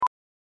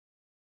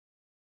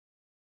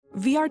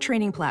VR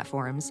training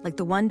platforms, like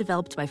the one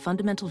developed by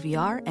Fundamental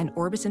VR and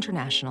Orbis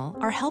International,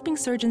 are helping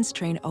surgeons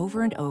train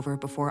over and over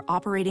before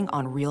operating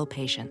on real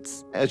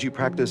patients. As you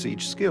practice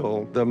each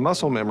skill, the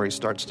muscle memory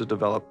starts to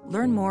develop.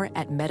 Learn more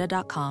at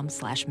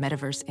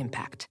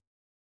meta.com/metaverseimpact.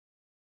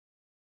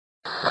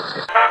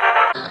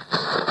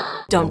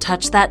 Don't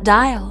touch that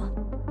dial.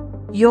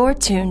 You're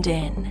tuned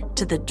in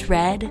to the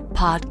Dread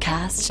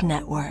Podcast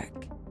Network.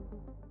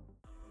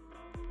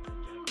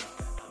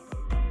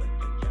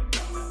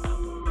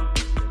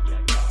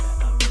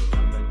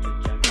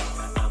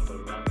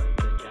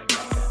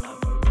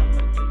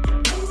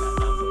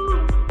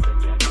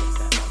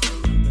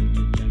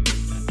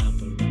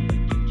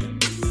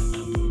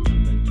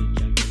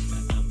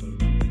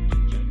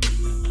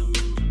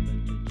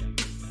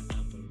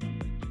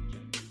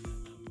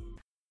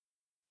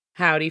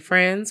 Howdy,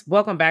 friends.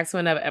 Welcome back to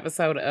another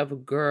episode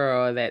of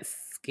Girl That's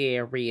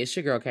Scary. It's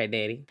your girl, K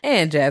Daddy.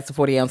 And Jazz, the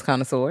 40-ounce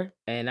connoisseur.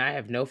 And I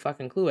have no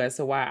fucking clue as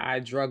to why I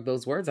drug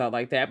those words out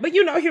like that. But,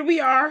 here we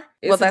are.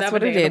 It's well, that's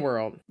what it did. In the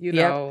world. You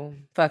know.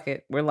 Fuck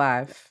it. We're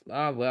live.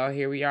 Well,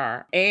 here we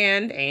are.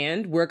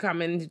 And we're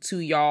coming to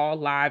y'all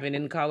live and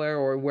in color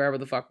or wherever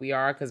the fuck we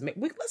are. Because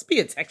let's be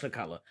in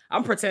Technicolor.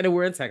 I'm pretending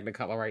we're in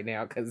Technicolor right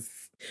now because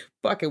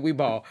fuck it, we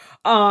ball.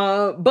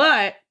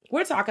 But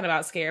we're talking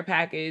about Scare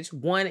Package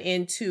 1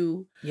 and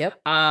 2. Yep.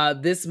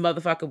 This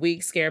motherfucker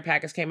week, Scare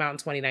Package came out in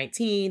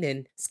 2019,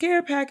 and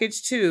Scare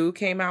Package 2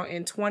 came out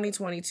in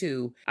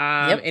 2022.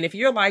 And if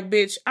you're like,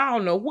 bitch, I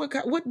don't know, what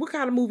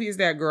kind of movie is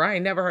that, girl? I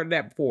ain't never heard of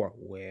that before.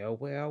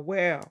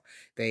 Well.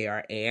 They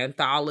are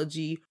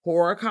anthology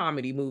horror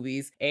comedy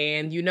movies.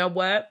 And you know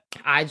what?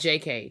 I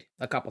JK'd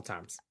a couple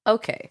times.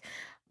 Okay.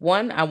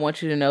 One, I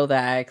want you to know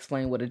that I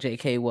explained what a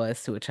JK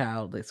was to a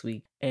child this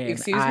week. And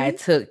Excuse me? I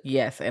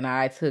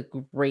took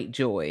great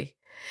joy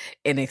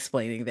in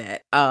explaining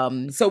that.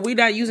 So we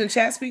not using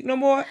chat speak no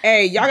more?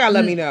 Hey, y'all gotta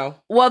let me know.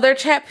 Well, their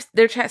chat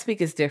speak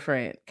is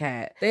different,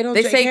 Kat. They don't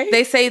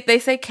they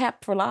say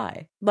cap for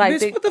lie. Like,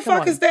 bitch, what the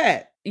fuck is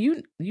that?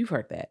 You've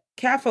heard that.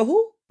 Cap for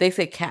who? They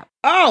say cap.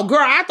 Oh,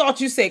 girl, I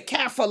thought you said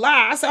cap for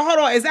lie. I said, hold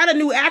on, is that a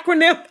new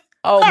acronym?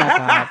 Oh my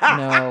God,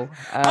 no.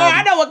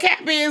 I know what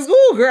cap is.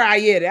 Ooh, girl, I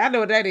know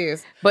what that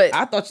is. But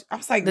I was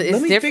like, let me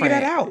different. figure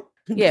that out.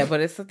 Yeah,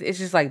 but it's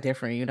just like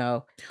different, you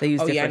know. They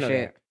use different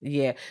shit. That.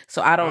 Yeah.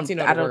 So I don't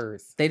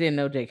words. They didn't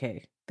know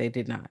JK. They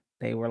did not.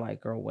 They were like,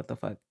 girl, what the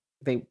fuck?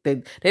 They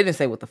didn't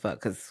say what the fuck,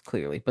 because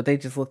clearly, but they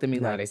just looked at me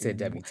like, they said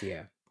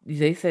WTF.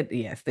 They said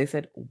yes. They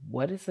said,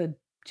 what is a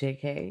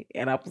JK?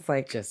 And I was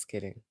like, just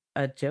kidding.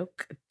 A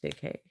joke,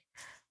 JK.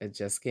 A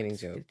just kidding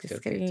joke.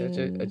 Just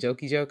kidding. A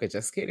jokey joke. A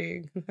just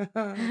kidding.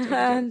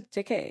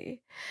 JK.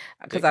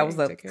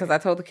 Because I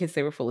told the kids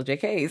they were full of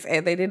JKs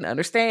and they didn't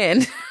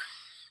understand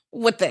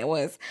what that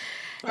was.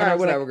 All right,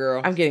 whatever, girl.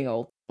 I'm getting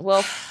old.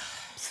 Well,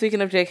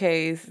 speaking of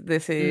JKs,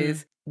 this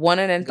is 1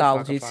 an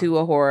anthology, 2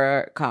 a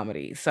horror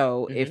comedy.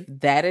 So if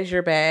that is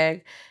your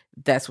bag,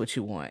 that's what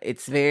you want.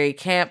 It's very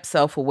camp,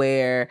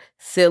 self-aware,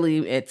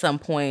 silly at some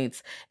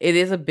points. It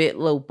is a bit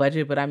low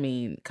budget, but I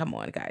mean, come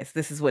on, guys.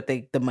 This is what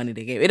the money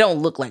they gave. It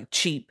don't look like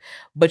cheap,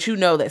 but you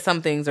know that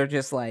some things are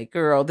just like,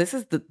 girl, this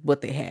is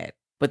what they had.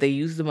 But they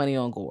used the money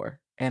on gore,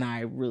 and I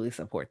really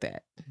support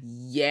that.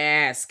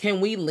 Yes. Can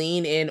we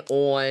lean in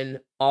on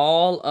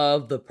all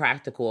of the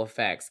practical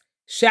effects?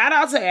 Shout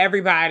out to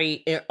everybody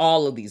in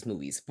all of these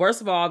movies.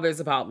 First of all, there's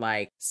about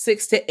like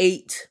 6 to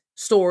 8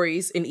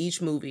 stories in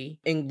each movie,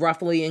 and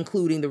roughly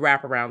including the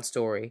wraparound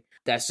story.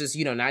 That's just,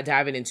 not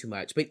diving in too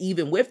much. But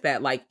even with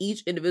that, like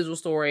each individual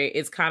story,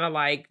 it's kind of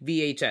like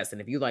VHS.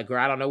 And if you like,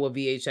 girl, I don't know what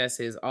VHS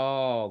is.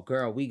 Oh,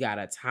 girl, we got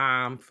a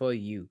time for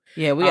you.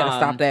 Yeah, we got to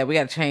stop that. We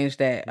got to change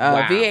that.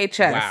 Wow,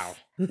 VHS. Wow.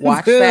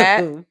 Watch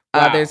that.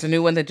 Wow. There's a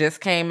new one that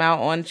just came out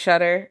on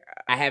Shudder.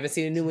 I haven't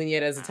seen a new one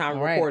yet as the time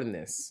of recording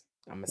this.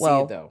 I'm going to see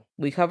it though.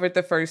 We covered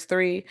the first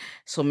 3,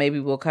 so maybe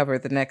we'll cover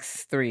the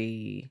next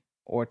 3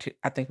 or 2.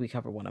 I think we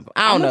covered one of them.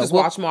 I don't know. Just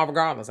watch them all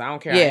regardless. I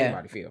don't care how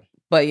anybody feel.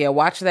 But yeah,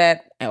 watch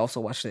that and also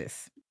watch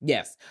this.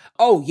 Yes.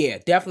 Oh yeah,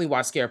 definitely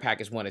watch Scare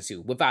Package 1 and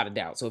 2, without a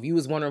doubt. So if you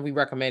was wondering, we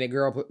recommended,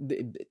 girl,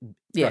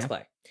 press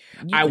play.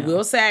 I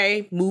will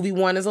say, movie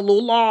 1 is a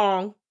little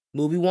long.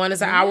 Movie 1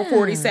 is an hour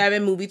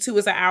 47. Movie 2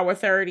 is an hour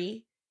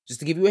 30. Just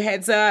to give you a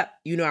heads up,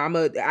 I'm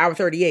a hour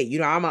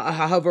 38. I'm a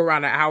hover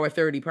around an hour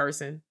 30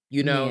 person.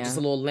 Just a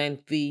little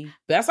lengthy.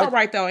 But that's all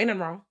right though. Ain't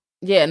nothing wrong.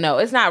 Yeah, no,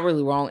 it's not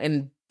really wrong.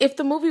 And if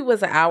the movie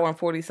was an hour and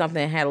 40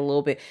 something, it had a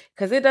little bit,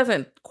 because it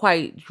doesn't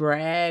quite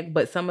drag,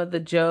 but some of the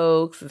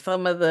jokes and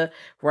some of the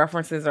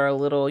references are a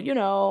little,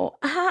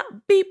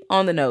 beep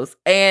on the nose.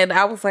 And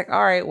I was like,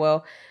 all right,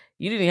 well,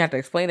 you didn't even have to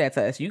explain that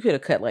to us. You could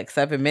have cut like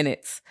 7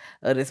 minutes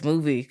of this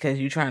movie because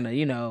you're trying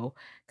to,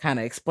 kind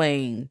of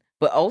explain.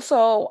 But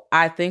also,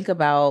 I think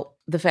about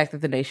the fact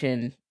that the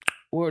nation,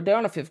 they're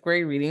on a 5th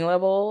grade reading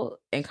level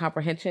and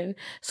comprehension.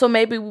 So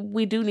maybe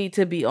we do need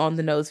to be on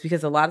the nose,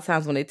 because a lot of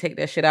times when they take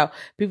that shit out,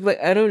 people are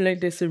like, I don't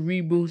like this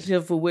reboot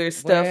self-aware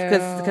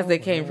stuff because they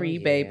can't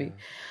read, baby.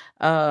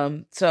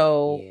 I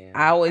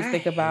always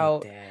think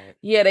about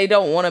Yeah, they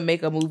don't want to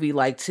make a movie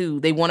like two.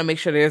 They want to make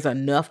sure there's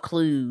enough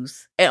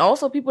clues. And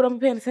also, people don't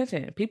be paying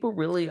attention. People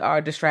really are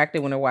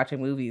distracted when they're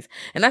watching movies.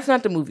 And that's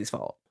not the movie's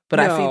fault. But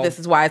I see this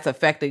is why it's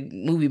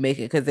affecting movie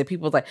making, because the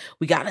people's like,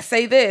 we got to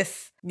say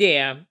this.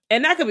 Yeah.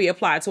 And that could be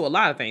applied to a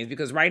lot of things,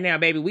 because right now,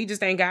 baby, we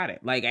just ain't got it.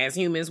 Like, as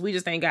humans, we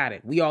just ain't got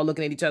it. We all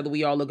looking at each other.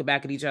 We all looking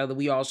back at each other.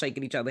 We all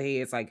shaking each other's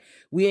heads. Like,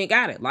 we ain't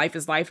got it. Life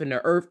is life, and the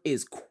earth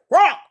is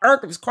crunk.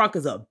 Earth is crunk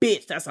as a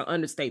bitch. That's an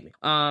understatement.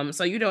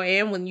 So,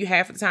 and when you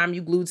half the time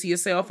you glued to your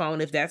cell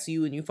phone, if that's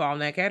you and you fall in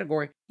that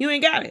category, you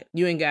ain't got it.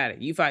 You ain't got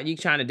it. You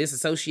trying to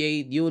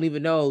disassociate. You don't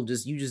even know.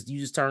 You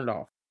just turn it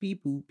off.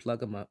 Beep, boop,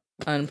 plug them up.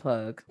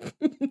 Unplug.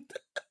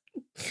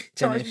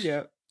 Charge you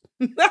up.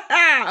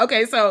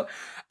 Okay, so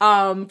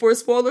for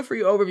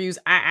spoiler-free overviews,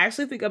 I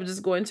actually think I'm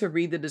just going to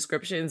read the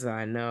descriptions.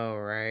 I know,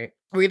 right?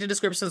 Read the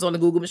descriptions on the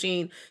Google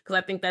machine, because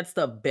I think that's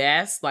the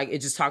best. Like, it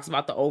just talks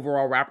about the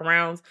overall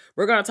wraparounds.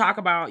 We're going to talk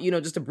about,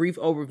 just a brief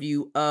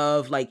overview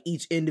of like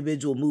each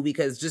individual movie,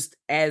 because just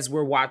as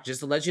we're watching,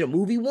 just to let you know,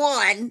 movie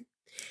 1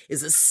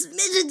 is a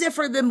smidgen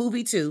different than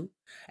movie 2.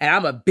 And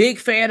I'm a big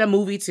fan of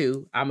movie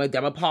 2. I'm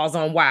gonna pause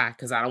on why,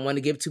 because I don't want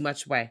to give too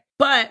much away.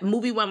 But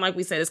movie 1, like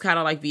we said, is kind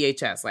of like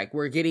VHS. Like,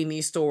 we're getting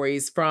these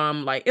stories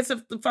from, like, it's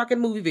a fucking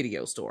movie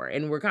video store.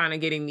 And we're kind of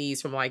getting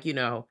these from, like,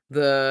 the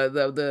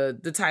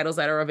titles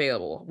that are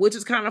available, which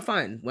is kind of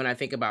fun when I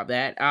think about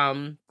that.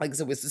 Like I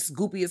said, it's just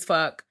goopy as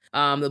fuck.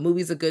 The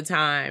movie's a good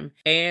time.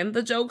 And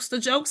the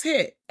jokes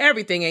hit.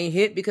 Everything ain't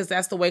hit, because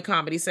that's the way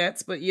comedy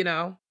sets. But,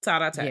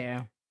 ta-da-ta.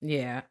 Yeah.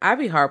 Yeah, I'd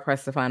be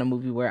hard-pressed to find a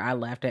movie where I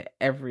laughed at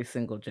every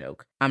single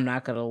joke. I'm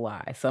not going to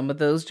lie. Some of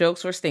those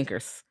jokes were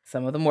stinkers.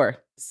 Some of them were.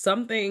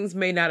 Some things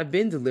may not have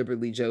been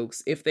deliberately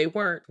jokes. If they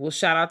weren't, well,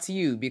 shout out to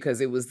you, because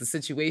it was the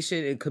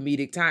situation and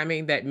comedic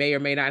timing that may or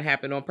may not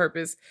happen on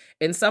purpose.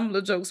 And some of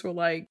the jokes were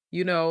like,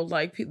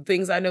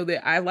 things I know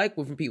that I like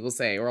when people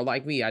say, or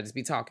like me, I just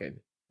be talking.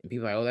 And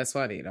people are like, oh, that's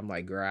funny. And I'm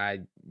like, girl,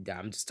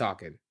 I'm just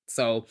talking.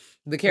 So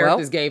the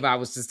characters gave, I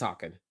was just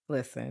talking.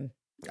 Listen.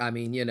 I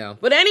mean,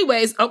 But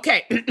anyways,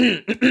 okay.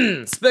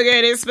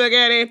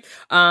 Spaghetti.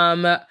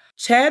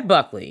 Chad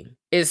Buckley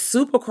is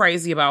super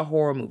crazy about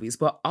horror movies,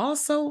 but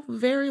also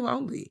very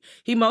lonely.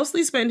 He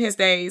mostly spent his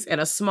days in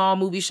a small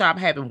movie shop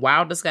having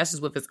wild discussions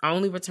with his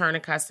only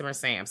returning customer,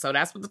 Sam. So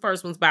that's what the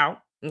first one's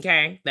about.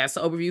 Okay, that's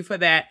the overview for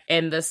that.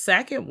 And the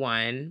second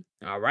one,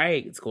 all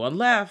right, it's going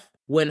left.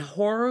 When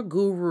horror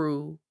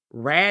guru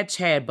Rad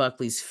Chad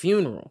Buckley's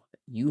funeral,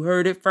 you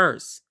heard it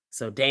first.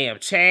 So damn,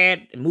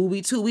 Chad,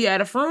 movie 2, we had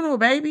a funeral,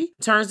 baby.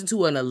 Turns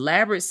into an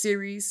elaborate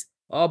series.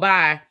 Oh,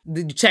 bye.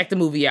 Check the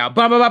movie out.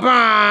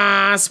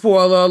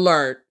 Spoiler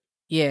alert.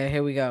 Yeah,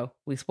 here we go.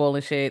 We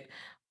spoiling shit.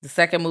 The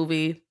second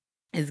movie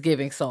is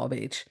giving Saw,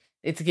 bitch.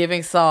 It's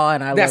giving Saw,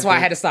 and that's why I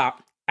had to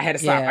stop.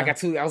 Yeah.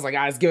 I was like,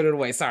 guys, give it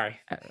away. Sorry.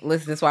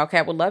 Listen, this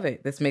Wildcat would love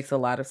it. This makes a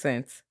lot of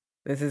sense.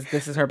 This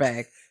is her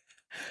bag.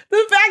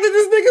 The fact that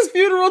this nigga's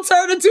funeral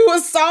turned into a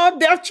Saw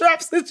death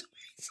trap situation.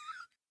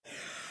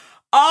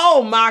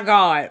 Oh my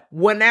God.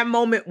 When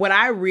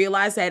I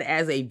realized that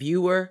as a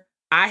viewer,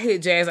 I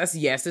hit Jazz. I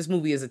said, yes, this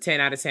movie is a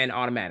 10 out of 10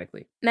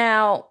 automatically.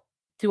 Now,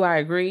 do I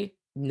agree?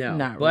 No.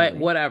 Not but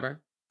really.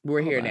 Whatever.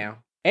 We're here now.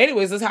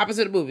 Anyways, let's hop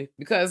into the movie,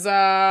 because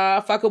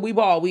fuck it, we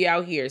ball. We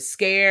out here.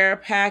 Scare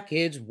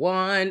Package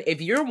 1.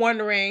 If you're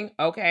wondering,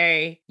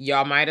 okay,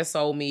 y'all might have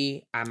sold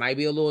me. I might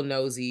be a little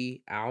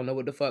nosy. I don't know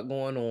what the fuck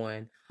going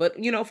on. But,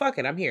 fuck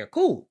it. I'm here.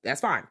 Cool.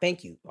 That's fine.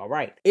 Thank you. All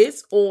right.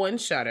 It's on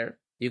Shudder.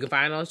 You can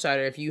find it on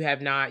Shudder if you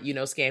have not,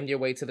 scammed your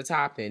way to the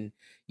top and,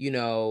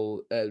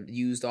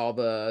 used all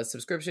the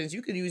subscriptions.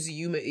 You could use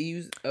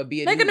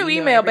Make a new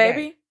email,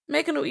 baby.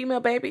 Make a new email,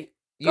 baby.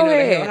 Go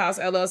ahead. The Hell House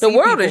LLC. The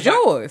world is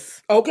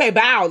yours. Okay,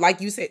 bow. Like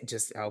you said,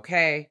 just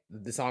okay.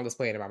 The song is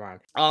playing in my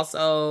mind.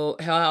 Also,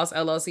 Hell House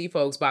LLC,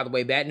 folks, by the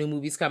way, that new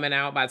movie's coming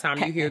out. By the time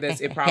you hear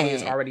this, it probably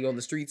is already on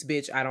the streets,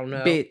 bitch. I don't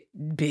know.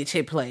 Bitch,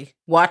 hit play.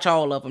 Watch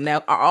all of them.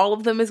 Now, are all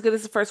of them as good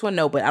as the first one?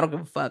 No, but I don't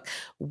give a fuck.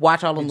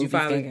 Watch all the movies.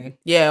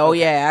 Yeah, okay.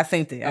 Yeah, I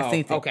seen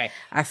it. Okay.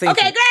 I seen it.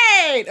 Okay,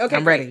 great. Okay,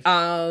 I'm ready.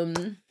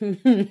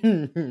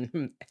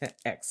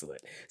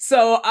 Excellent.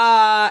 So,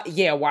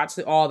 watch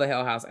all the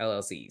Hell House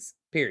LLCs.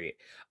 Period.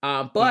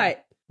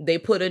 But they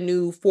put a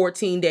new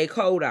 14-day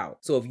code out.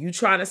 So if you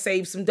trying to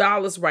save some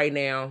dollars right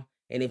now,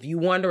 and if you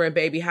wondering,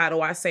 baby, how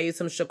do I save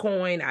some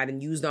Shacoin? I done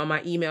used all my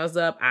emails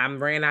up. I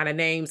ran out of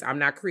names. I'm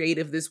not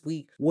creative this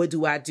week. What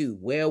do I do?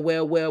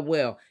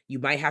 Well. You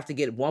might have to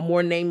get one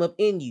more name up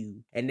in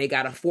you. And they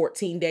got a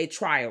 14-day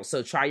trial.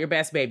 So try your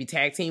best, baby.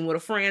 Tag team with a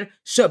friend.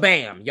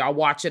 Shabam. Y'all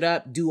watch it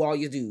up. Do all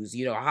your dues.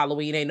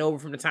 Halloween ain't over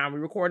from the time we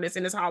record this,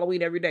 and it's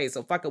Halloween every day.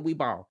 So fuck it, we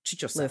ball.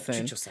 Treat yourself.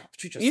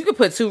 You could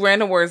put 2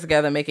 random words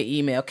together, make an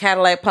email.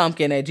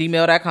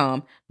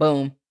 CadillacPumpkin@gmail.com.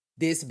 Boom.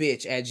 This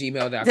bitch at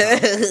gmail.com.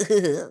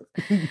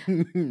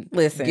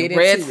 Listen, get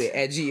into it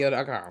at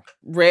gmail.com.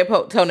 Red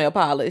toenail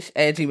polish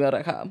at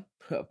gmail.com.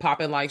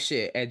 Popping like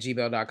shit at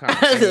gmail.com.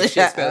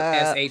 Shit spelled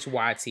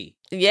SHYT.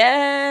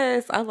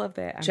 Yes, I love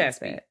that.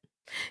 Chest beat.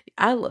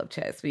 I love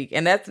Chad Speak,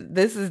 and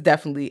this is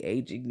definitely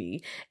aging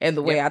me and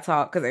the way I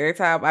talk. Because every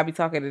time I be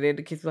talking to them,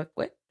 the kids be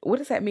like, "What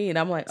does that mean?"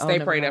 I'm like, "Stay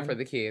prayed up for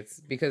the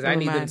kids because I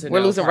need them to know."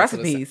 We're losing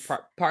recipes,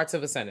 parts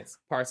of a sentence,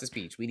 parts of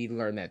speech. We need to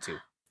learn that too.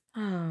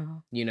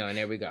 Oh. You know, and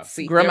there we go.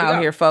 See, Grim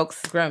out here,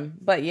 folks. Grim,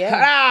 but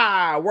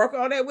yeah, work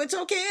on that with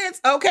your kids.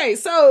 Okay,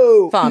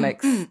 so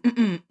phonics,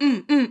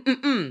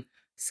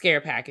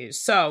 Scare Package.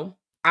 So.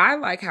 I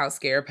like how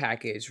Scare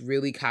Package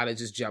really kind of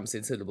just jumps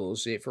into the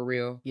bullshit for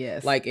real.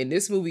 Yes. Like in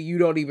this movie,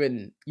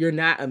 you're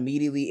not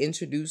immediately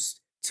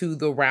introduced to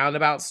the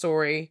roundabout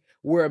story.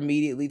 We're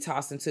immediately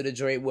tossed into the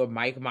joint with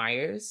Mike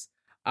Myers.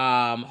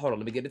 Hold on,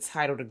 let me get the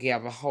title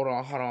together. Hold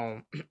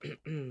on.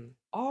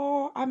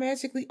 Oh, I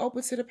magically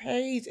opened to the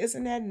page.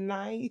 Isn't that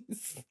nice?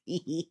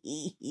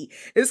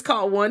 It's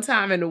called One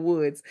Time in the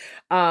Woods.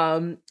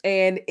 And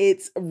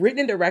it's written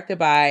and directed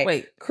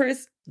by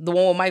Chris. The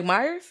one with Mike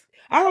Myers?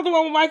 I thought the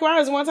one with Mike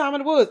Myers, One Time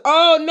in the Woods.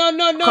 Oh, no.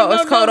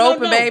 It's called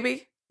Open,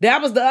 baby.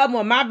 That was the other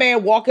one. My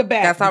bad. Walking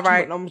Back. That's all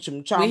right.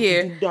 We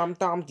here.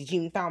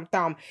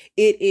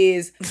 It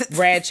is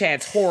Brad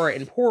Chad's Horror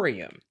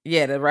Emporium.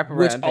 Yeah, the wraparound.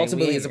 Which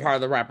ultimately is a part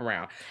of the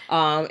wraparound.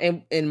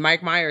 And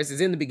Mike Myers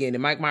is in the beginning.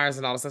 Mike Myers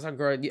and all this stuff.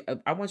 Girl,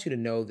 I want you to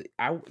know that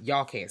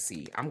y'all can't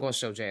see. I'm going to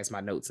show Jazz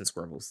my notes and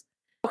scribbles.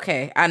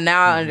 Okay, I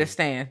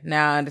understand.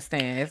 Now I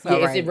understand. It's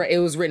all right. It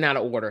was written out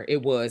of order.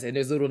 It was, and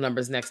there's little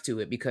numbers next to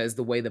it because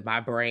the way that my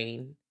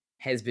brain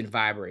has been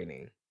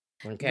vibrating.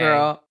 Okay,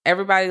 girl,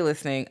 everybody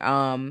listening,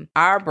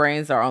 our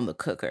brains are on the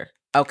cooker.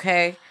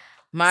 Okay,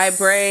 my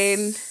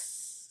brain,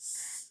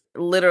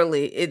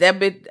 literally,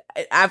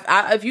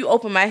 if you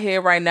open my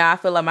head right now, I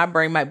feel like my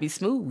brain might be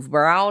smooth,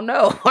 bro. I don't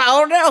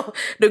know.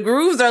 The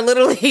grooves are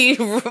literally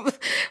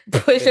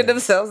pushing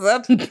themselves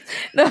up.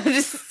 No,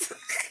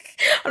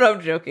 I'm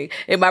joking.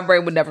 And my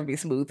brain would never be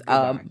smooth.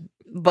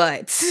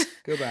 But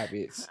goodbye,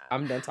 bitch.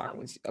 I'm done talking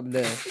with you. I'm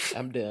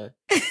done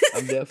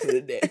for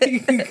the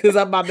day because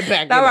I'm about to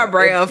back. Now my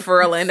brain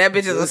unfurling. That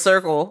bitch is a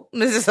circle.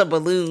 This is a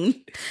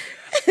balloon.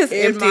 It's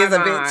empty as a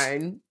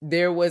bitch.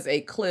 There was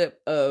a clip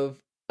of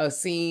a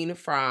scene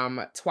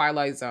from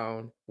Twilight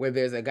Zone where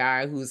there's a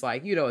guy who's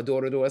like, a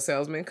door-to-door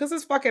salesman, because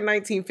it's fucking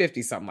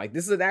 1950 something. Like,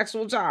 this is an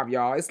actual job,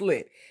 y'all. It's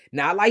lit.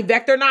 Not like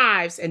Vector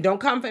Knives, and don't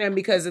come for them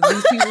because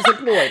these people's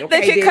employed.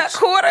 Okay, they can cut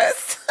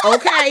quarters.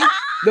 Okay,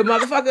 the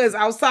motherfucker is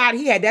outside.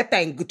 He had that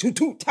thing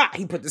toot.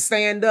 He put the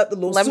stand up, the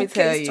little Let suitcase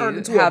me tell you turned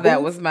into how a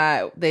that booth.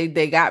 was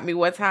they got me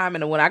one time,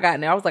 and when I got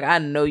in there, I was like, I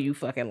know you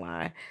fucking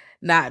lying.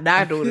 Not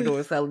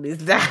door-to-door selling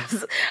these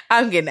knives.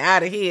 I'm getting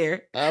out of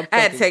here. I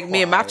had to take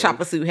me and my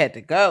chopper suit had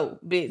to go.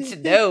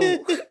 Bitch, no.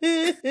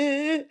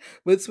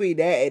 Between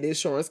that and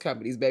insurance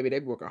companies, baby, they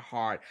working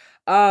hard.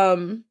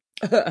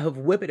 Of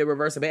whipping and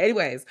reversing. But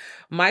anyways,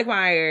 Mike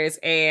Myers,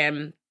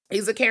 and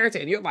he's a character.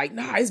 And you're like,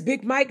 nah, it's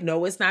Big Mike.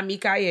 No, it's not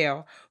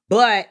Mikael.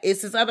 But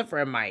it's his other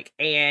friend, Mike.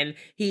 And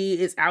he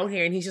is out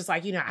here and he's just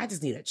like, I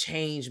just need a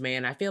change,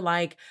 man. I feel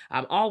like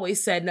I'm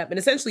always setting up. And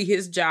essentially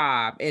his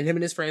job and him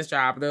and his friend's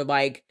job, they're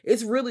like,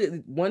 it's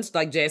really, once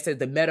like Jazz said,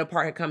 the meta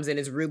part comes in,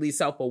 is really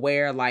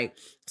self-aware. Like,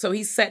 so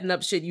he's setting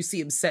up shit. You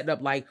see him setting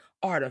up like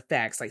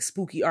artifacts, like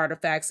spooky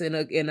artifacts in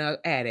a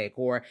attic,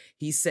 or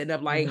he's setting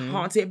up like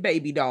haunted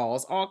baby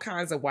dolls, all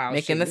kinds of wild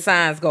making shit. The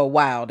signs go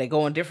wild. They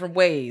go in different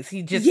ways.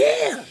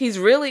 He's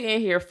really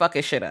in here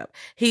fucking shit up.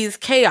 He's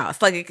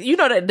chaos. Like,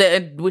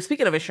 we're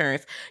speaking of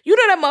insurance.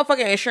 That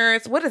motherfucking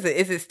insurance. What is it?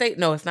 Is it State?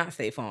 No, it's not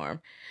State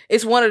Farm.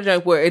 It's one of the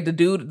where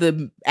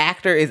the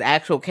actor is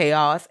actual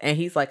chaos, and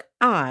he's like,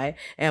 I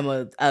am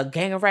a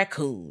gang of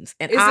raccoons,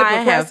 and is it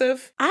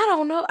progressive? I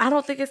don't know. I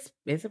don't think is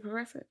it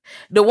progressive?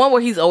 The one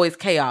where he's always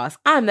chaos.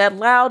 I'm that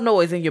loud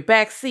noise in your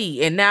back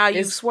seat, and now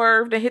you've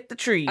swerved and hit the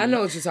tree. I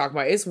know what you're talking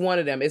about. It's one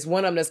of them. It's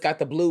one of them that's got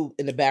the blue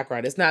in the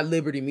background. It's not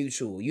Liberty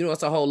Mutual.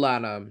 It's a whole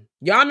lot of them.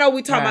 Y'all know what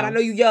we talking about. I know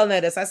you yelling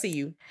at us. I see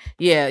you.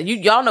 Yeah,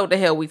 y'all know what the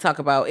hell we talk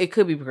about. It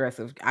could be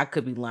progressive. I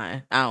could be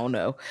lying. I don't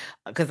know,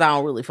 because I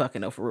don't really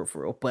fucking know for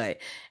real. But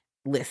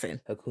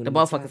listen, the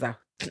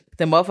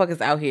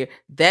motherfuckers out here.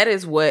 That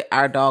is what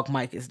our dog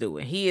Mike is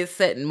doing. He is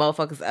setting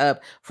motherfuckers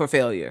up for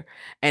failure,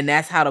 and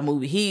that's how the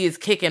movie. He is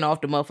kicking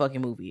off the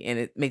motherfucking movie, and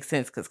it makes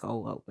sense because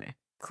cold open.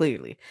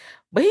 Clearly.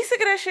 But he's sick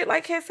of that shit,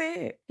 like Kat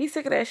said. He's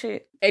sick of that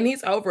shit. And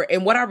he's over it.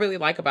 And what I really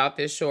like about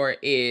this short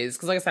is,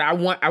 because like I said,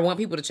 I want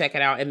people to check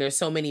it out. And there's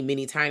so many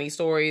mini tiny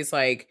stories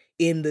like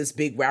in this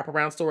big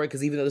wraparound story.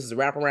 Because even though this is a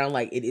wraparound,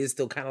 like it is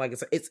still kind of like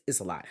it's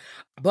a lot.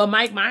 But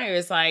Mike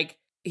Myers, like,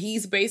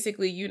 he's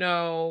basically,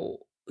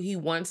 he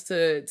wants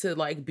to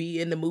like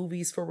be in the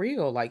movies for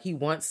real. Like, he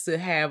wants to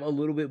have a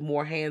little bit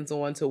more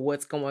hands-on to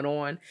what's going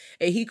on.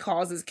 And he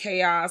causes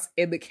chaos,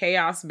 and the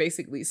chaos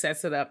basically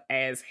sets it up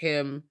as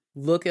him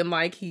looking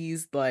like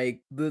he's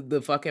like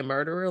the fucking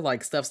murderer.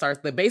 Like, stuff starts,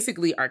 but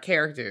basically our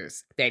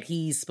characters that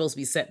he's supposed to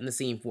be setting the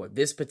scene for,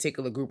 this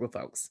particular group of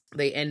folks,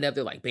 they're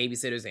like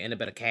babysitters. They end up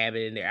at a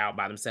cabin, they're out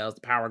by themselves,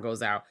 the power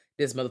goes out,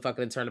 this motherfucker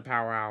done turn the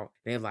power out.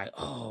 They're like,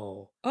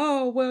 oh,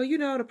 well,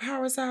 the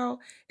power's out.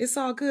 It's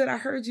all good. I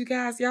heard you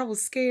guys. Y'all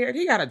was scared.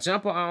 He got a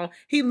jumper on.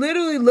 He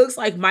literally looks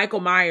like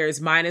Michael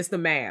Myers minus the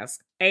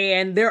mask.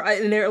 And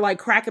they're like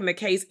cracking the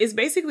case. It's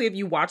basically if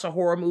you watch a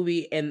horror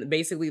movie and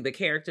basically the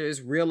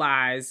characters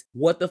realize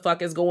what the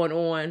fuck is going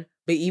on.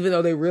 But even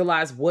though they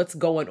realize what's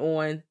going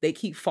on, they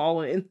keep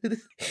falling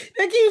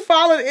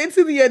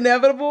into the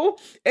inevitable,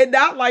 and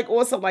not like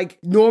also like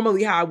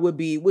normally how it would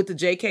be with the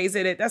JKs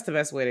in it. That's the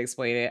best way to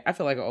explain it. I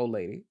feel like an old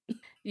lady.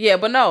 Yeah,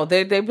 but no,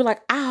 they'd be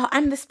like, oh,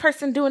 I'm this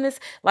person doing this.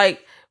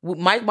 Like,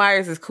 Mike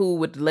Myers is cool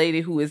with the lady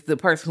who is the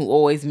person who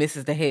always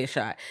misses the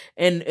headshot.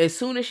 And as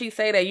soon as she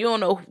say that,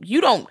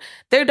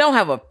 they don't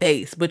have a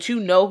face, but you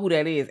know who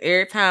that is.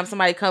 Every time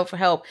somebody comes for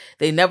help,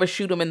 they never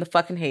shoot them in the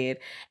fucking head.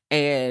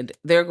 And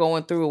they're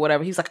going through or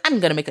whatever. He's like,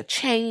 I'm going to make a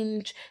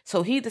change.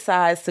 So he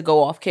decides to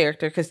go off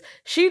character because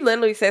she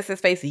literally says to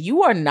his face,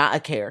 you are not a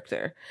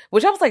character.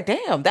 Which I was like,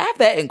 damn, I have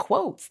that in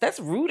quotes. That's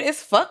rude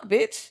as fuck,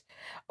 bitch.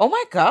 Oh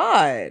my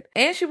God.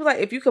 And she was like,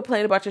 if you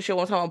complain about your shit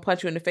one time, I'll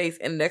punch you in the face.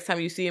 And the next time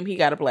you see him, he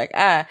got a black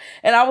eye.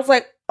 And I was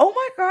like, oh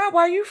my God,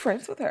 why are you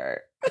friends with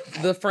her?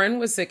 The friend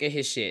was sick of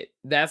his shit.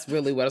 That's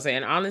really what I'm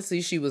saying.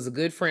 Honestly, she was a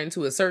good friend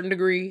to a certain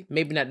degree.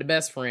 Maybe not the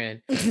best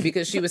friend.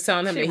 Because she was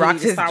telling him that he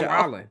needed to stop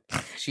wilding.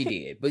 She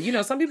did. But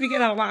some people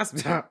get out of line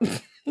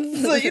sometimes.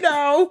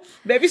 So,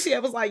 maybe she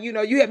was like,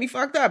 you had me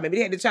fucked up. Maybe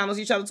they had to challenge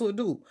each other to a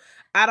duel.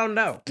 I don't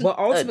know. But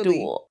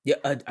ultimately,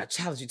 I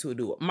challenge you to a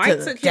duel.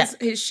 Mike took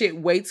his shit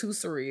way too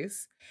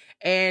serious.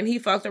 And he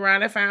fucked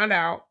around and found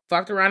out.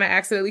 Fucked around and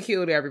accidentally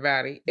killed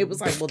everybody. It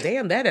was like, well,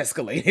 damn, that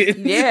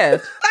escalated. Yeah.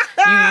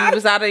 You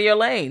was out of your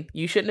lane.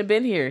 You shouldn't have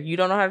been here. You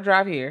don't know how to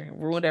drive here.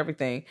 Ruined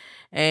everything.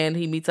 And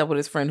he meets up with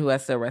his friend who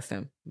has to arrest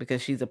him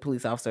because she's a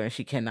police officer and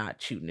she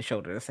cannot shoot in the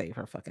shoulder to save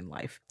her fucking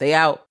life. They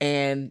out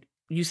and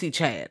you see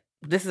Chad.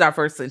 This is our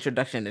first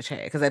introduction to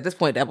Chad because at this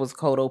point that was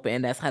cold open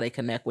and that's how they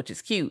connect, which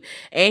is cute.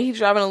 And he's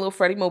driving a little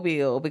Freddie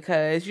Mobile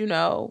because,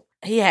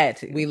 he had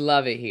to. We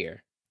love it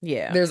here.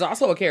 Yeah. There's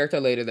also a character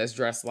later that's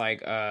dressed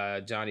like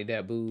Johnny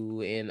Depp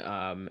Boo in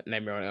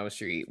Nightmare on Elm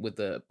Street with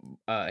the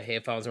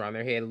headphones around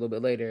their head a little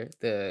bit later.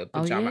 The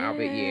pajama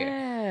outfit,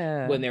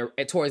 yeah. When they're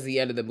towards the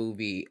end of the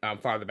movie,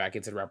 farther back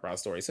into the wraparound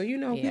story. So, we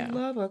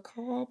love a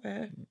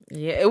callback.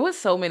 Yeah, it was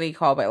so many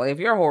callbacks. Like, if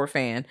you're a horror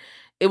fan,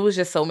 it was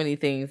just so many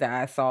things that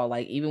I saw.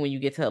 Like, even when you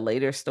get to a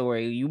later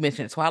story, you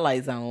mentioned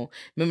Twilight Zone.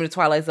 Remember the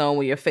Twilight Zone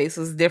where your face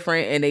was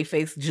different and they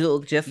face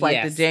looked just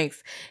like the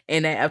Jenks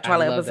in that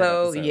Twilight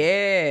episode?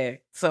 Yeah.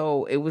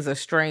 So it was a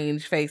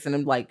strange face and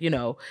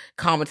them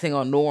commenting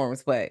on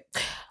norms. But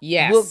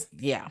yes.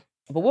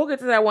 But we'll get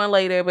to that one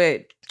later.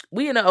 But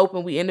we in the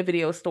open. We in the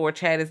video store.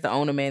 Chad is the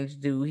owner manager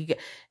dude.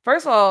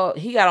 First of all,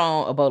 he got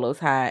on a bolo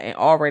tie, and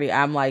already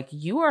I'm like,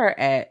 you are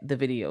at the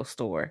video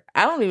store.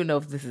 I don't even know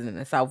if this is in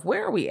the South.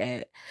 Where are we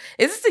at?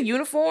 Is this the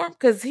uniform?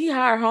 Because he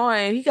hired Han,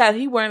 and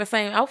he wearing the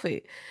same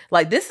outfit.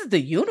 Like, this is the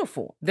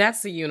uniform.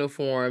 That's the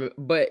uniform.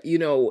 But,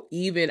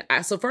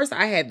 so first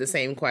I had the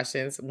same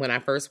questions when I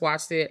first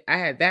watched it. I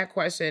had that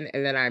question,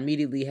 and then I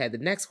immediately had the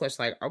next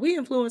question, like, are we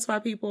influenced by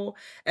people?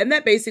 And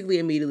that basically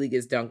immediately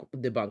gets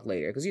debunked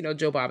later. Because,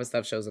 Joe Bob and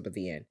stuff shows up at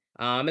the end.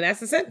 And that's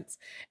the sentence.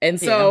 And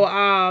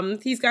so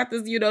he's got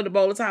this, the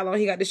bowler tie on,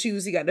 he got the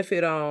shoes, he got the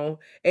fit on,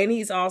 and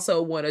he's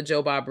also one of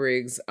Joe Bob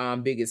Briggs'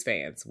 biggest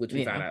fans, which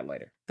we found out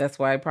later. That's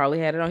why he probably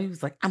had it on. He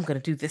was like, I'm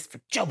gonna do this for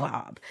Joe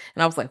Bob.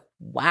 And I was like,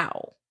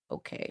 wow,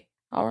 okay.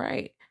 All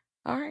right.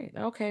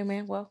 Okay,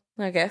 man. Well,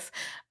 I guess.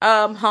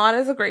 Han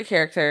is a great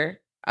character.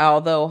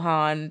 Although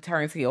Han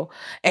turns heel.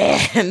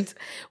 And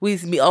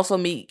we also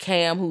meet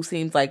Cam, who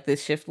seems like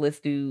this shiftless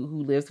dude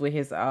who lives with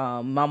his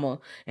mama,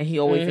 and he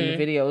always in the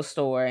video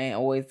store, and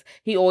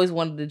he always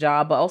wanted the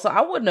job. But also,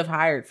 I wouldn't have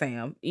hired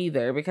Sam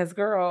either because,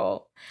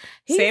 girl,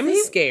 Sam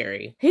is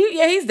scary.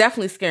 He's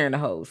definitely scaring the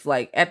host.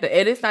 Like and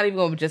it's not even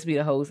going to just be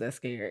the host that's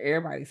scared.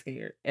 Everybody's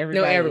scared.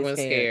 Everyone's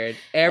scared.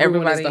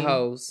 Everyone is the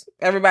host.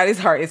 Everybody's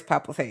heart is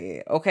Papa's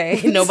head. Okay,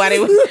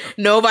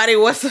 nobody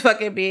wants to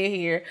fucking be in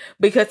here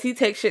because he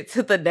takes shit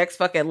to the next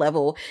fucking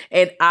level,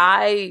 and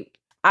I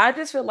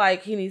just feel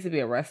like he needs to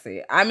be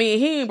arrested. I mean,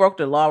 he ain't broke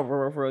the law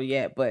real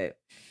yet, but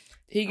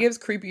he gives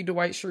creepy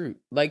Dwight Schrute.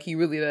 Like, he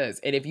really does.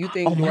 And if you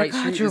think Dwight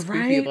Schrute is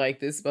creepy,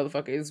 like, this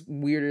motherfucker is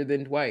weirder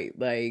than Dwight.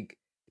 Like,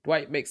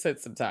 Dwight makes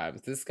sense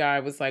sometimes. This guy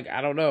was like, I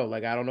don't know.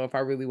 Like, I don't know if I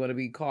really want to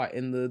be caught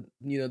in the,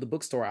 the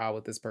bookstore aisle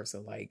with this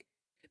person. Like,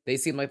 they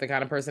seem like the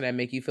kind of person that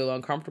make you feel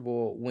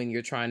uncomfortable when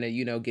you're trying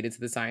to, get into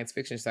the science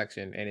fiction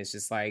section. And it's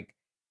just like,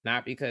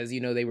 not because,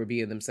 they were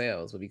being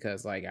themselves, but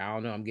because, like, I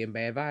don't know, I'm getting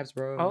bad vibes,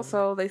 bro.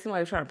 Also, they seem like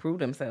they're trying to prove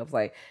themselves.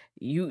 Like,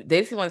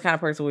 they seem like the kind of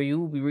person where you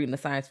will be reading a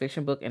science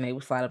fiction book and they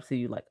will slide up to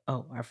you like,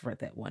 oh, I've read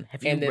that one.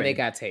 Have you And then read they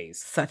got tased.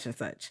 Such and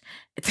such.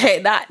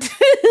 Not.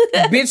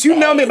 Bitch, you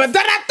know me, but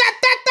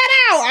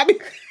I mean,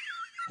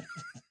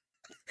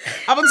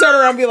 I'm going to turn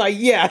around and be like,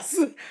 yes.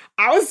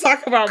 I was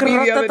talking about me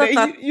the other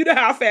day. You know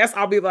how fast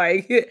I'll be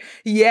like,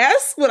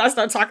 yes, when I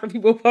start talking to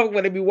people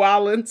when they be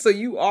wilding. So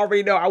you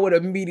already know I would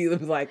immediately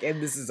be like,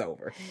 and this is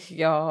over.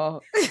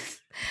 Y'all.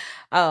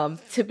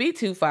 To be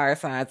two fire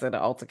signs in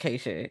an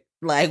altercation,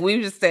 Like,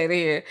 we just standing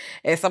here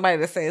and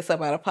somebody just saying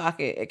something out of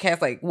pocket. And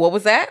Kat's like, what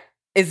was that?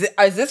 Is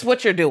this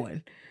what you're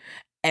doing?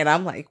 And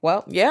I'm like,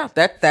 well, yeah,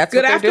 that's good what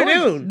they're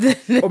afternoon.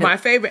 doing. Or my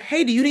favorite,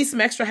 hey, do you need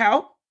some extra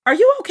help? Are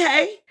you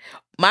okay?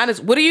 Mine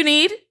is, what do you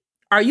need?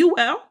 Are you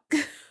well?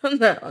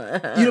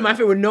 No. You know, my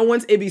favorite, no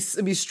one's, it'd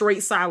be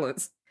straight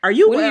silence. Are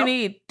you What well? do you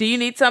need? Do you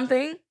need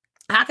something?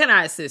 How can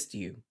I assist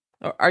you?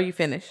 Or are you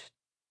finished?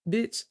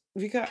 Bitch,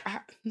 because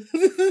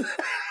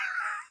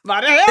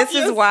This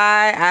is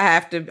why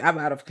I'm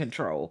out of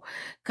control.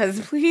 Because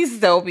please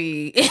don't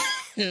be.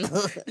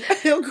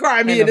 He'll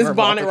cry me in his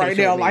bonnet right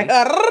now. Like,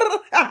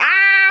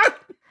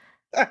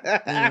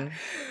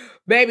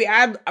 baby,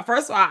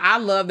 first of all, I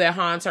love that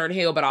Han turned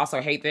heel, but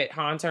also hate that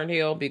Han turned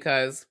heel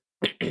because,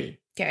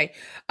 okay.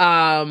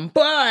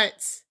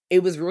 But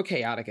it was real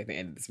chaotic at the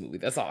end of this movie.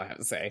 That's all I have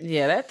to say.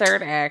 Yeah, that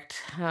third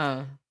act,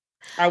 huh?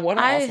 I want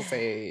to also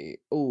say,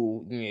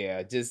 oh,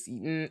 yeah, just,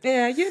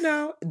 yeah, you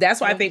know. That's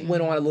why I think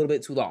went on a little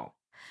bit too long.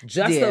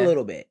 Just a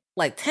little bit.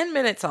 Like 10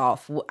 minutes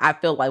off, I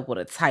feel like would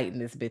have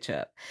tightened this bitch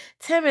up.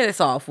 10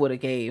 minutes off would have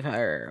gave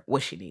her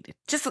what she needed.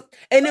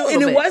 And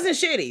it wasn't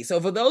shitty.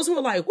 So for those who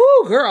are like,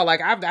 woo, girl,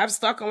 like I've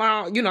stuck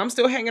around, you know, I'm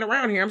still hanging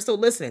around here. I'm still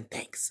listening.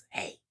 Thanks.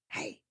 Hey,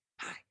 hi.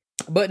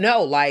 But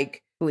no,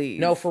 like, please.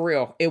 No, for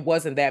real. It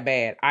wasn't that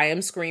bad. I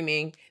am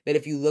screaming that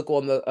if you look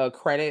on the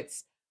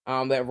credits,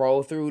 that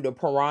roll through, the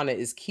Piranha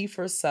is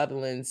Kiefer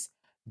Sutherland's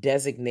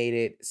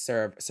designated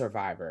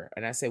survivor.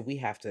 And I said, we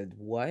have to,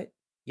 what?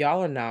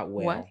 Y'all are not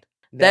well. What?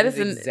 That is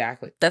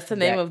exactly. That's the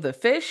name of the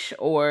fish,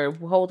 or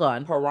hold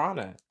on.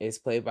 Piranha is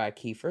played by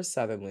Kiefer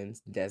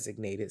Sutherland's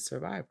designated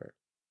survivor.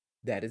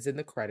 That is in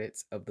the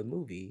credits of the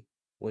movie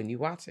when you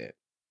watch it.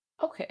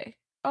 Okay.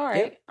 All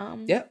right.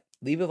 Yep.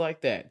 Leave it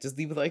like that. Just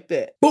leave it like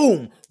that.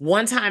 Boom.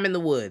 One Time in the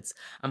Woods.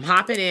 I'm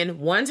hopping in.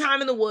 One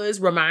Time in the Woods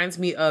reminds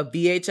me of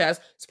VHS.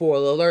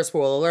 Spoiler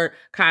alert.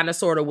 Kind of,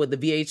 sort of with the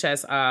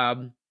VHS.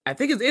 I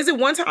think is it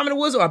One Time in the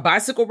Woods or A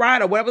Bicycle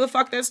Ride or whatever the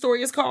fuck that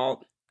story is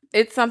called?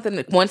 It's something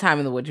that One Time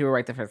in the Woods. You were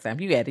right the first time.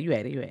 You had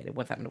it.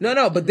 One Time in the Woods.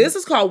 No, but this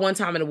is called One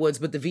Time in the Woods,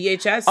 but the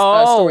VHS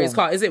story is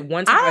called, is it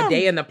One Time a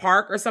Day in the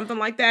Park or something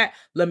like that?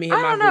 Let me hit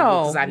my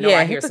Google because I know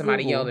I hear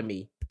somebody yell at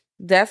me.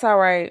 That's all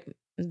right.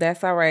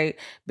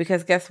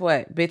 Because guess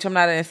what? Bitch, I'm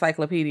not an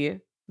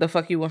encyclopedia. The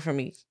fuck you want from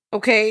me?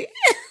 Okay?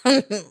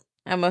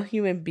 I'm a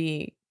human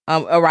being.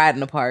 A ride in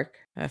the park.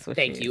 That's what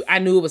Thank you. I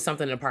knew it was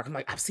something in the park. I'm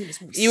like, I've seen this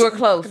movie. You were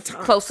close.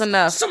 Close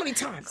enough. So many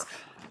times.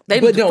 They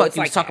know what the fuck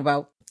you talk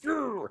about.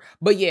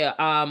 But yeah,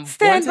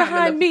 stand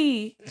behind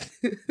me.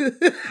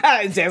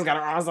 Jazz got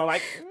her arms on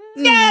like,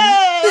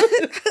 no.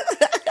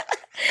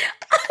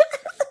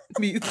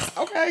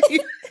 Okay.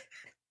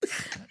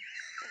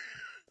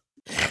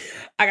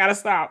 I gotta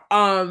stop.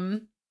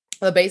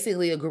 But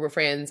basically, a group of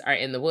friends are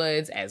in the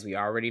woods, as we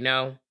already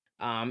know.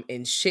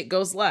 And shit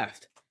goes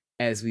left,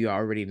 as we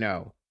already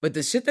know. But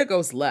the shit that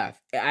goes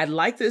left, I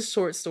like this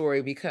short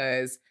story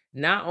because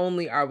not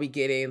only are we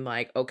getting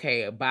like,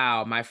 okay,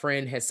 wow, my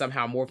friend has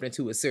somehow morphed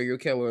into a serial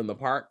killer in the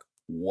park.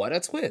 What a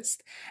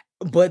twist.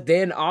 But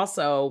then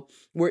also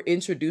we're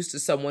introduced to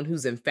someone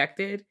who's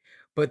infected.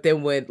 But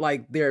then when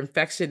like their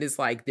infection is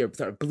like they're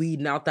sort of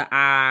bleeding out the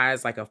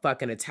eyes like a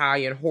fucking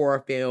Italian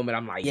horror film. And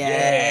I'm like,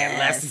 yeah,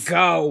 let's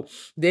go.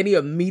 Then he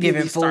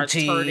immediately starts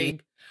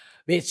turning.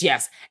 Bitch,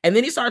 yes. And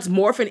then he starts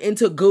morphing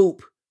into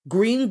goop.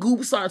 Green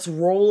goop starts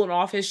rolling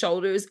off his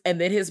shoulders,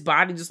 and then his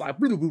body just like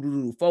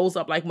folds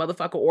up like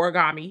motherfucker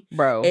origami.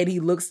 Bro. And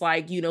he looks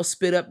like, you know,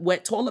 spit up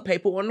wet toilet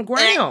paper on the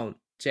ground.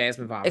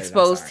 Jasmine vomited.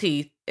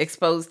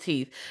 Exposed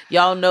teeth.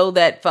 Y'all know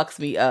that fucks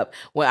me up.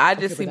 When I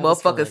just see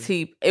motherfuckers'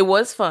 teeth, it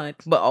was fun,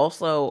 but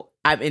also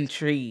I'm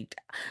intrigued.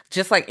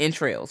 Just like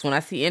entrails. When I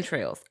see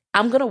entrails,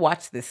 I'm going to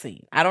watch this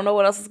scene. I don't know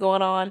what else is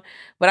going on,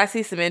 but I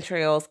see some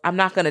entrails. I'm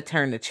not going to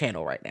turn the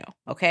channel right now,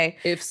 okay?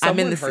 If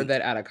someone heard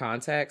that out of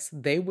context,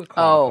 they would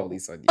call the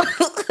police on you.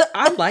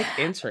 I like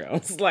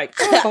entrails. Like,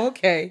 oh,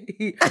 okay.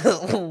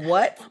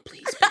 What?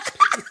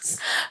 Please.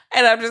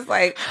 And I'm just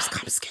like,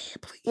 I'm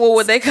scared, please. Well,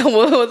 when they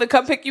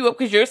come pick you up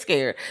because you're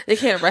scared, they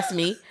can't arrest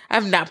me.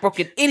 I've not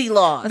broken any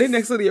laws. They're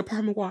next to the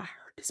apartment. Well, I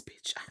heard this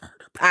bitch. I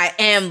heard her. I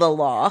am the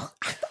law.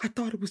 I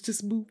thought it was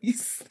just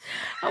movies.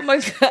 Oh my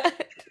God.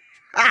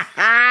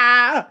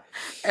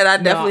 And I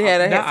definitely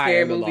had a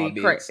scary movie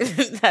crank.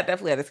 I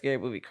definitely had a scary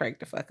movie crank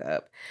the fuck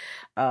up.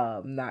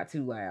 Not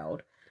too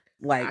loud.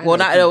 Like, it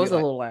was a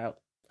little loud.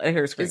 I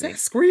heard screaming. Is that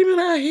screaming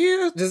out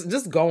here?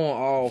 Just going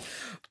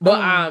off.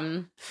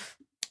 But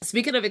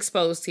speaking of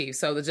exposed teeth,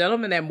 so the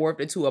gentleman that morphed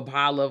into a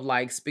pile of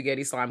like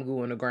spaghetti slime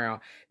goo on the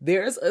ground,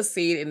 there's a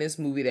scene in this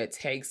movie that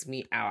takes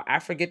me out. I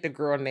forget the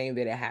girl name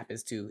that it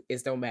happens to.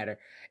 It don't matter.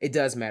 It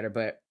does matter,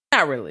 but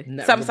not really.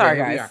 I'm sorry,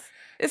 guys.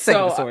 It's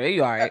a story.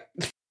 You all right?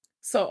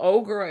 So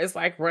old girl is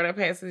like running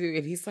past you,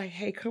 and he's like,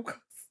 "Hey, come close."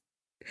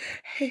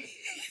 Hey.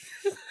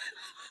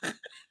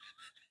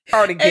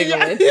 Already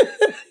giggling.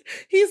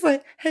 He's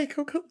like, "Hey,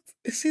 come close."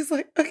 And she's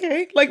like,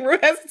 "Okay," like real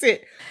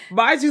hesitant.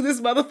 Mind you,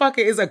 this motherfucker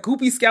is a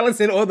goopy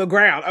skeleton on the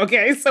ground.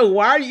 Okay, so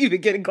why are you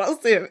even getting close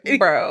to him,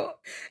 bro?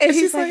 And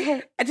she's like,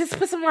 "Hey, I just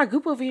put some more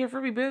goop over here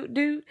for me,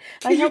 dude.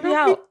 Like, help me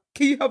out."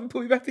 Can you help me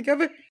put me back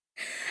together?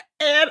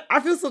 And I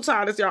feel so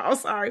childish, y'all. I'm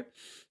sorry.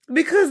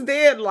 Because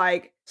then,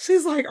 like,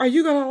 she's like, are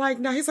you gonna, like,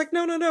 no? He's like,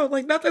 no,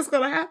 like, nothing's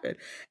gonna happen.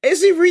 And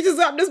she reaches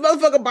up, this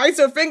motherfucker bites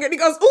her finger, and he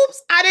goes,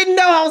 oops, I didn't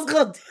know I was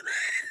gonna do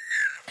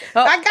that.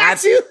 Oh, I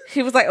got you.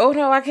 He was like, oh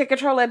no, I can't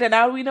control it. And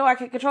now we know I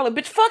can't control it.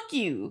 Bitch, fuck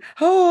you.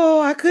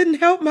 Oh, I couldn't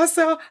help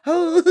myself.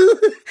 Oh.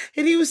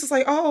 And he was just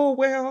like, oh,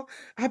 well,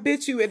 I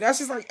bit you. And that's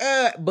just like,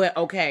 But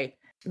okay,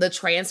 the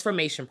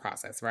transformation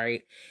process,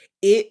 right?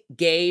 It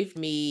gave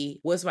me,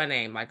 what's my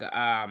name? Like,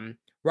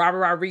 Robert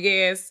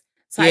Rodriguez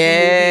type of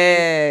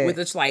movie with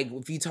it's like,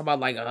 if you talk about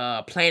like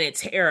Planet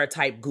Terror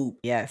type goop.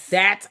 Yes.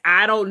 That's,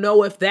 I don't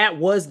know if that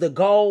was the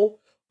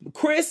goal.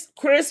 Chris,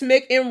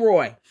 Mick, and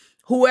Roy.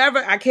 Whoever,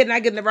 I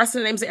cannot get the rest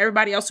of the names of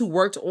everybody else who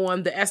worked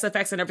on the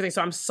SFX and everything,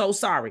 so I'm so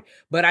sorry.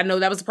 But I know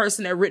that was the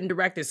person that written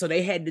directed, so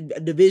they had the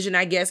division,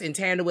 I guess, in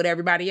tandem with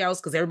everybody else,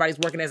 because everybody's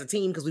working as a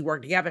team, because we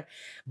work together.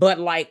 But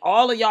like,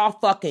 all of y'all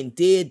fucking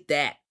did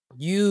that.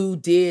 You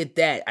did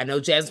that. I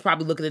know Jasmine's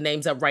probably looking the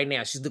names up right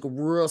now. She's looking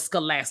real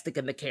scholastic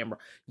in the camera.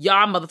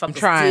 Y'all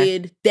motherfuckers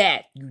did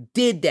that. You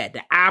did that.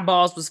 The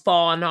eyeballs was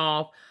falling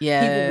off.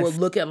 Yes. People were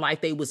looking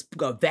like they was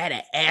a vat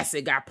of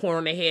acid got poured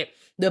on their head.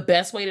 The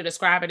best way to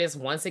describe it is,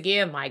 once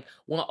again, like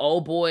when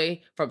old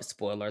boy from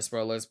spoiler,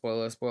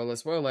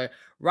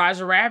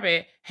 Roger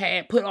Rabbit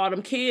had put all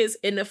them kids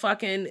in the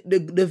fucking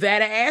the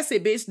vat of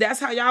acid, bitch. That's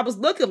how y'all was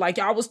looking. Like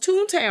y'all was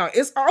Toontown.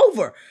 It's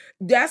over.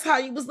 That's how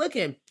you was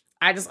looking.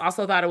 I just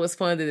also thought it was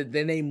fun that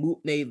then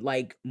they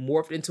like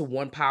morphed into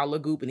one pile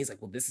of goop, and he's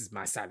like, well, this is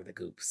my side of the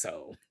goop.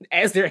 So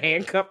as they're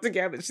handcuffed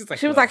together, she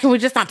was like, can we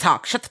just not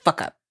talk? Shut the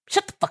fuck up.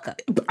 Shut the fuck up.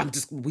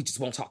 We just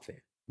won't talk then.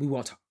 We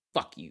won't talk.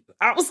 Fuck you.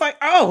 I was like,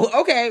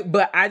 oh, okay.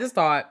 But I just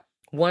thought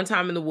One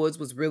Time in the Woods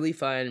was really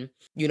fun,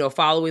 you know,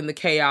 following the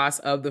chaos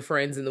of the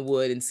friends in the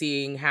wood and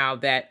seeing how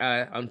that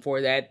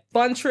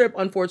fun trip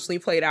unfortunately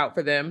played out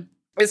for them.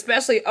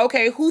 Especially,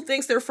 okay, who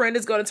thinks their friend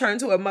is going to turn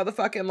to a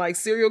motherfucking like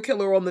serial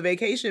killer on the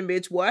vacation,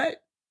 bitch?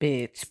 What?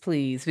 Bitch,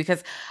 please.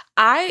 Because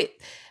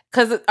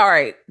all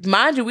right,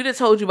 mind you, we done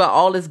told you about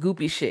all this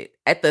goopy shit.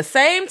 At the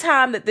same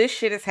time that this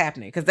shit is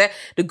happening, because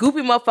the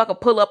goopy motherfucker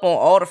pull up on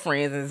all the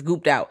friends and is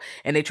gooped out,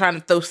 and they trying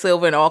to throw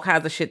silver and all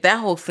kinds of shit. That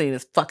whole scene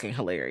is fucking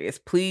hilarious.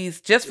 Please,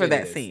 just for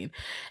that scene.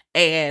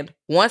 And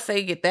once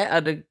they get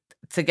that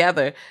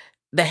together,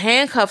 the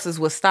handcuffs is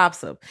what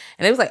stops him.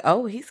 And it was like,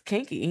 oh, he's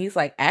kinky. And he's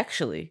like,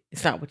 actually,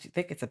 it's not what you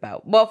think it's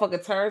about.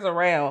 Motherfucker turns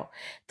around,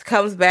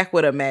 comes back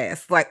with a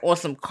mask, like on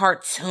some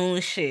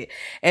cartoon shit.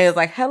 And it's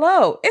like,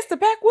 hello, it's the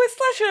backwoods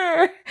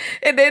slasher.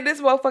 And then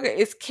this motherfucker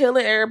is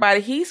killing everybody.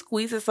 He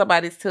squeezes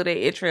somebody till their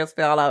entrails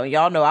fell out. And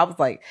y'all know, I was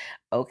like,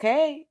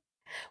 okay.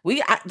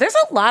 There's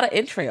a lot of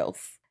entrails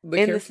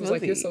in this movie.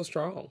 Like, you're so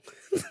strong.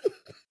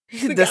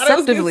 He's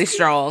deceptively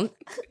strong.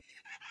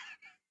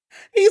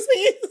 He's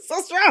so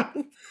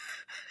strong.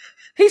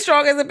 He's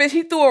strong as a bitch.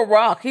 He threw a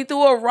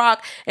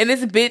rock, and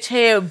this bitch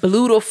head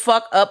blew the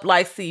fuck up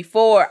like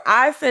C4.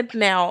 I said,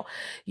 now,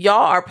 y'all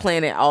are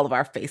playing in all of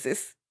our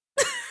faces.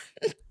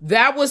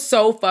 That was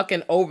so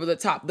fucking over the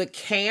top. The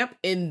camp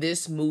in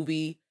this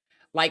movie,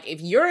 like, if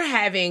you're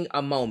having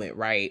a moment,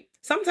 right?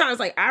 Sometimes,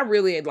 like,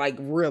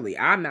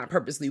 I'm not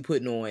purposely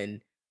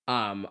putting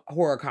on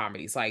horror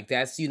comedies. Like,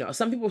 that's, you know,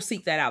 some people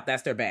seek that out.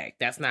 That's their bag.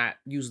 That's not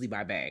usually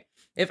my bag.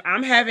 If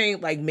I'm having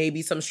like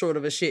maybe some sort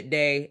of a shit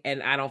day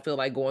and I don't feel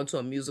like going to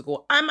a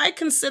musical, I might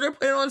consider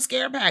putting on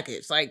Scare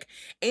Package. Like,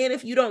 and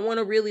if you don't want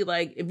to really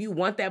like, if you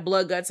want that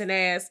blood, guts, and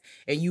ass,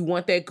 and you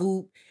want that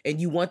goop,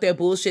 and you want that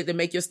bullshit to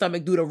make your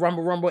stomach do the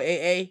rumble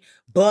AA,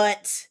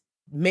 but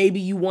maybe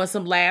you want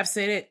some laughs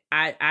in it,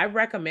 I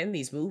recommend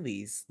these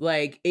movies.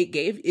 Like, it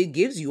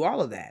gives you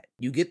all of that.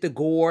 You get the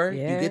gore, you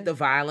get the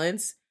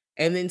violence,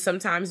 and then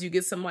sometimes you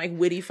get some like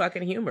witty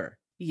fucking humor.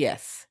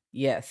 Yes.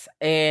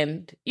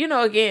 And, you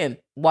know, again,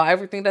 while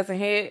everything doesn't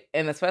hit,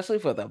 and especially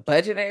for the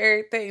budget and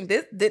everything,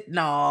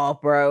 no,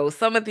 bro.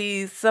 Some of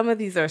these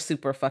are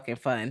super fucking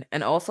fun.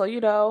 And also, you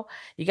know,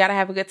 you gotta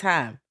have a good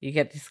time.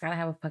 Just gotta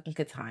have a fucking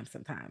good time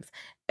sometimes.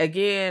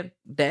 Again,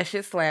 that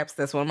shit slaps.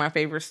 That's one of my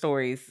favorite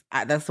stories.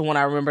 That's the one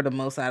I remember the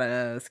most out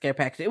of Scare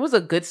Package. It was a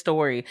good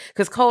story,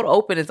 because Cold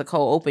Open is a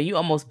cold open. You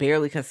almost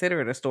barely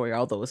consider it a story,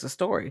 although it's a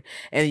story.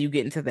 And you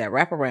get into that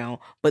wraparound.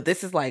 But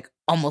this is like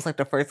almost like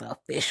the first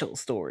official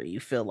story. You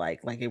feel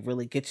like it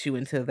really gets you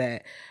into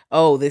that,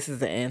 oh, this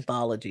is an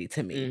anthology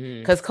to me.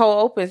 Because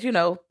cold opens, you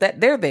know, that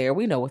they're there.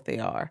 We know what they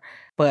are.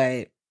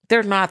 But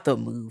they're not the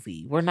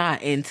movie. We're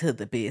not into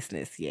the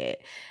business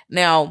yet.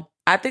 Now,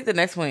 I think the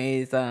next one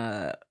is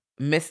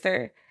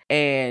Mr.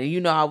 And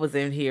you know I was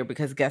in here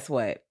because guess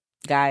what?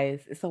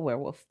 Guys, it's a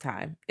werewolf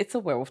time.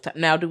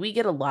 Now, do we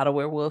get a lot of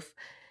werewolf?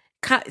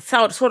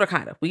 Sort of,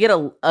 kind of. We get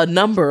a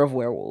number of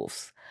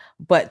werewolves,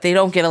 but they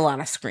don't get a lot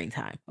of screen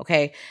time,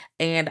 okay?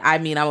 And I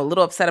mean, I'm a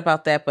little upset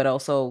about that, but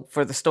also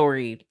for the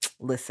story,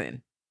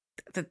 listen,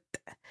 they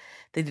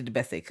did the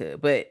best they could,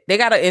 but they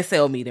got an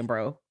incel meeting,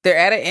 bro. They're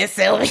at an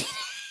incel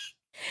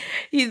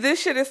meeting.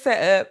 This shit is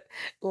set up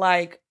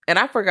like And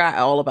I forgot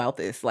all about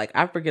this. Like,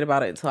 I forget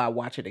about it until I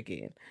watch it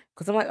again.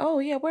 Because I'm like, oh,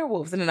 yeah,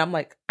 werewolves. And then I'm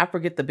like, I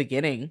forget the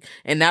beginning.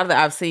 And now that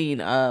I've seen,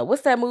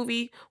 what's that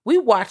movie? We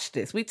watched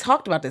this. We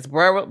talked about this.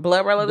 Blood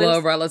Relatives.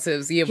 Blood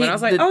Relatives. Yeah, but I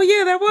was like, oh,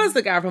 yeah, that was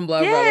the guy from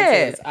Blood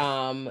Relatives.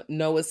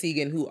 Noah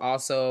Segan, who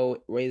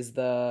also is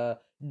the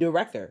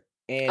director.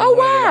 And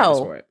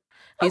wow.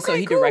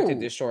 He directed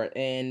this short.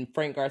 And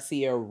Frank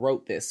Garcia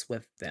wrote this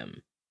with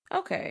them.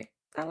 Okay.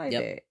 I like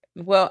that.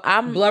 Well,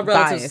 I'm Blood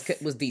Relatives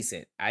biased. Was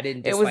decent. I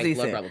didn't dislike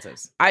Blood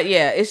Relatives.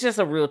 It's just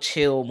a real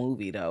chill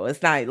movie though.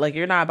 It's not like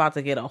you're not about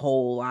to get a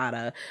whole lot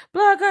of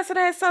blood, guts, and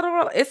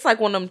that. It's like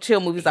one of them chill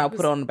movies I'll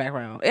put on the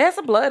background. It has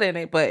some blood in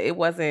it, but it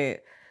wasn't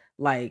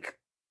like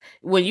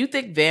when you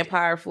think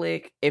vampire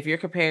flick. If you're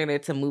comparing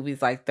it to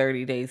movies like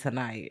 30 Days a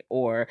Night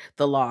or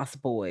The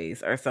Lost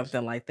Boys or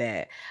something like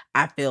that,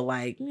 I feel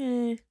like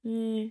he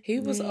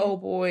was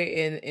old boy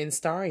in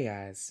Starry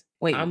Eyes.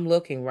 Wait, I'm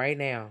looking right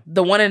now.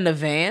 The one in the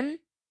van.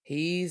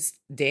 He's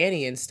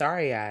Danny in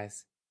Starry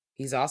Eyes.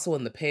 He's also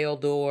in The Pale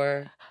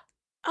Door.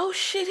 Oh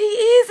shit, he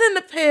is in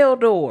The Pale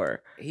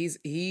Door.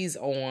 He's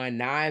on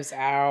Knives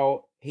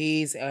Out.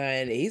 He's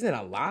in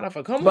a lot of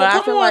come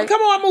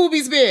on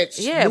movies, bitch.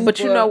 Yeah, Looper. But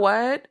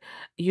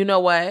you know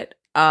what?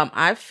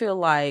 I feel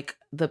like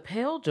The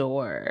Pale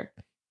Door.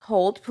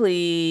 Hold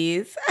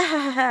please.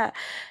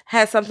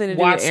 Has something to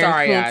do with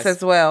Aaron Kuntz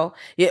as well.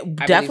 Yeah,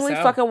 definitely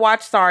fucking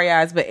watch Starry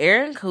Eyes. But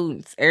Aaron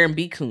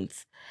B.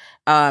 Kuntz.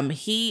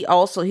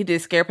 He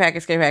did Scare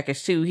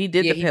Package 2. He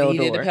did The Pale Door. He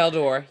did The Pale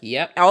Door.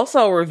 Yep.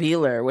 Also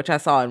Revealer, which I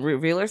saw in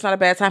Revealer's not a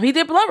bad time. He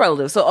did Blood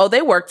Relatives. So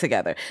they work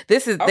together.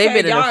 He's been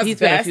in a few of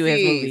his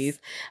movies.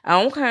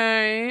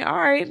 Okay. All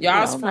right.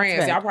 Y'all's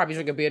friends. Y'all probably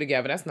drink a beer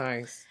together. That's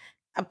nice.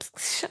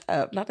 Shut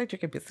up. Not that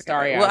drinking beer together.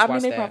 Starry Eyes. Well, I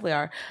mean, they probably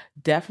are.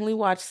 Definitely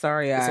watch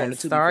Starry Eyes.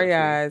 Starry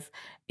Eyes.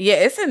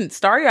 Yeah,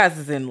 Starry Eyes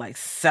is in like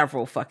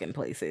several fucking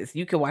places.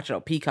 You can watch it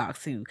on Peacock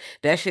too.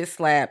 That shit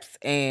slaps.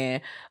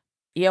 And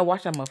yeah,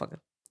 watch that motherfucker.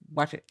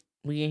 Watch it.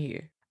 We in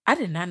here. I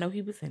did not know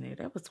he was in there.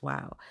 That was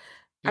wild.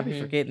 I be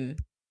forgetting.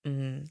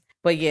 Mm-hmm.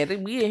 But yeah,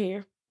 we in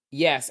here.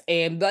 Yes,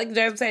 and like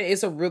Jasmine said,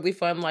 it's a really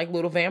fun, like,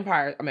 little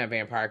vampire. I mean,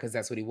 vampire, because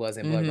that's what he was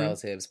in Blood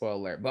Relatives.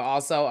 Spoiler alert. But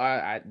also,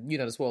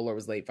 the spoiler alert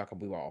was late. Fuck,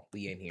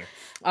 we in here.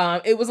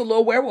 It was a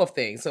little werewolf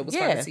thing, so it was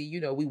fun to see.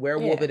 We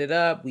werewolfing it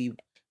up. We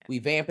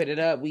vamping it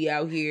up. We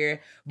out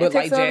here. But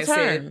like Jazz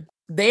said,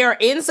 they are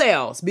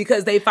incels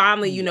because they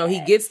finally,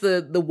 he gets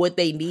the what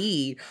they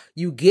need.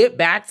 You get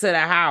back to the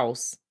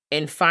house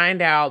and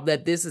find out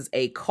that this is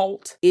a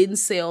cult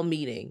incel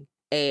meeting,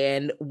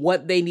 and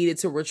what they needed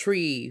to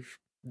retrieve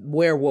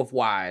werewolf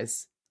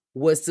wise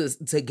was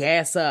to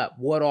gas up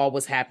what all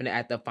was happening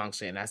at the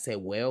function. I said,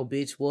 well,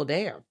 bitch, well,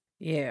 damn.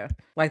 Yeah.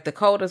 Like the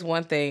cult is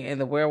one thing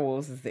and the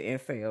werewolves is the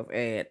incels.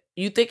 And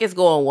you think it's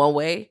going one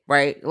way,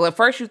 right? Well, at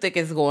first you think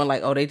it's going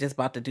like, oh, they just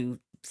about to do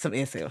some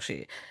incel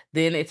shit.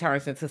 Then it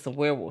turns into some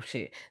werewolf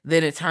shit.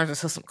 Then it turns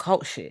into some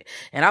cult shit.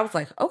 And I was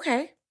like,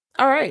 okay,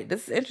 all right,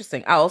 this is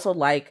interesting. I also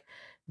like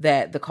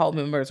that the cult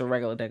members are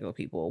regular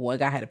people. One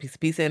guy had a piece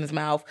of pizza in his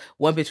mouth.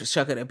 One bitch was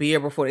chucking a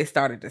beer before they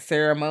started the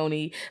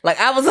ceremony.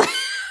 Like, I was like,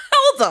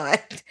 hold on.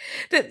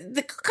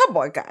 Come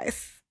on,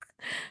 guys.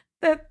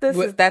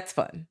 That's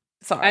fun.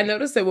 Sorry. I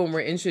noticed that when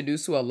we're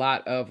introduced to a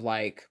lot of,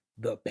 like,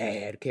 the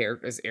bad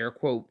characters, air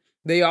quote,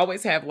 they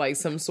always have, like,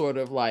 some sort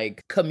of,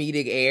 like,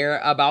 comedic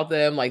air about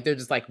them. Like, they're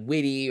just, like,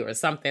 witty or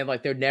something.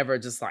 Like, they're never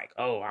just like,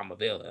 oh, I'm a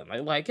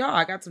villain. Like, yo,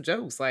 I got some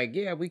jokes. Like,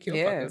 yeah, we kill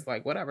fuckers.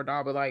 Like, whatever,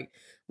 dog. But, like,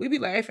 we be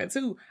laughing,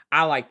 too.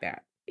 I like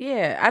that.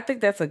 Yeah, I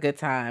think that's a good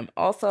time.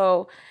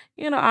 Also,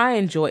 I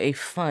enjoy a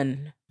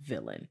fun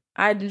villain.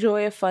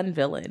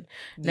 Yes.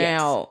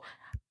 Now,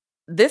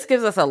 this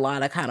gives us a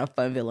lot of kind of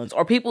fun villains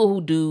or people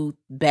who do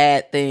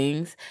bad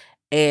things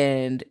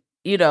and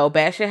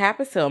bad shit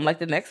happens to them. Like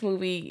the next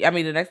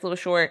little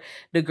short,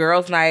 The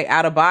Girls' Night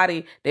Out of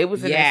Body, they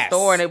was in the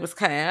store and they was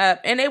cutting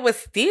up and they was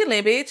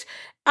stealing, bitch.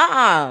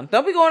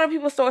 Don't be going to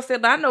people's store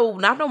stealing. Not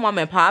no mom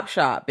and pop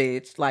shop,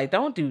 bitch. Like,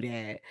 don't do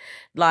that.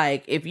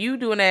 Like, if you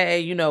doing that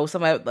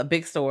at, a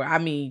big store, I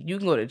mean, you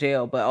can go to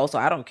jail, but also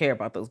I don't care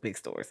about those big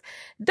stores.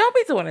 Don't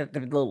be doing it at the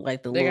little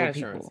people.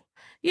 Insurance.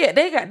 Yeah,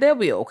 they'll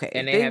be okay.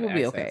 And they will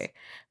be okay.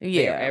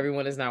 Yeah.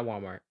 Everyone is not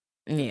Walmart.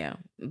 Yeah,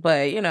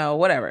 but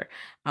whatever.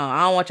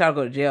 I don't want y'all to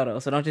go to jail though,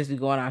 so don't just be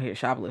going out here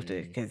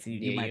shoplifting because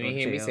you might go to jail. You didn't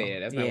hear me say that.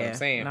 That's not what I'm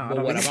saying. No,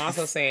 but what I'm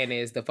also saying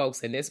is the folks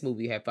in this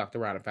movie have fucked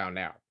around and found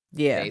out.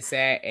 Yeah, they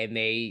sat and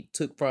they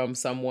took from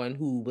someone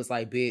who was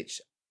like, "Bitch,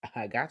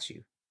 I got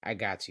you.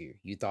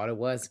 You thought it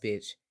was,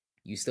 bitch.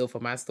 You steal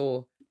from my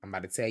store. I'm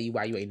about to tell you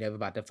why you ain't never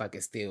about to fucking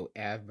steal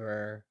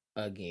ever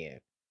again.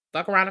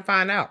 Fuck around and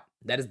find out."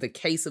 That is the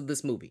case of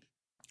this movie.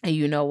 And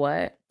you know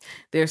what?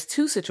 There's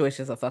two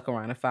situations of fuck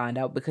around and find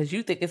out because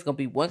you think it's going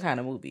to be one kind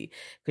of movie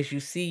because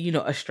you see,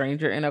 a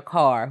stranger in a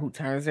car who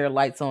turns their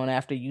lights on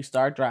after you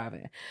start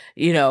driving.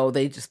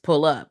 They just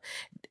pull up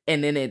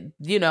and then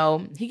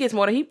he gets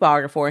more than he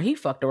bargained for and he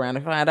fucked around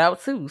and find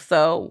out too.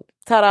 So,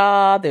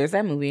 ta-da, there's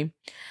that movie.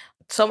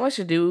 So Much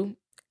to Do.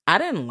 I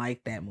didn't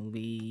like that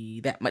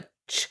movie that much.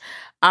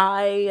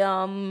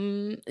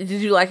 Did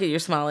you like it? You're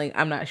smiling.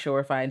 I'm not sure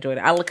if I enjoyed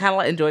it. I kind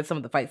of enjoyed some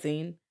of the fight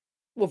scene.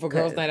 Well, for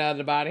Girls Night Out of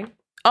the Body.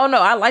 Oh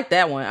no, I like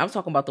that one. I'm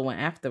talking about the one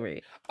after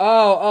it.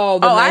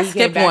 I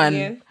skipped one.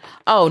 Again?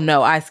 Oh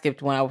no, I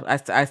skipped one.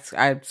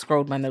 I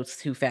scrolled my notes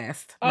too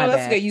fast. Oh,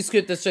 that's good. You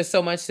skipped. There's just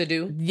so much to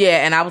do.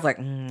 Yeah, and I was like,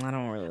 I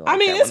don't really like. I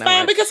mean, it's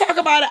fine. We can talk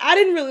about it. I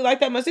didn't really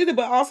like that much either,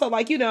 but also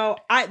like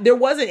there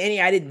wasn't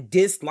any I didn't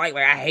dislike.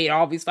 Like I hate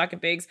all these fucking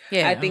things.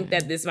 Yeah, I think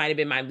that this might have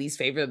been my least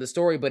favorite of the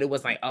story, but it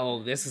was like,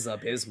 oh, this is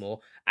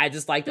abysmal. I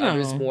just liked the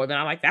others more than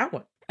I like that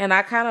one. And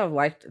I kind of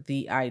liked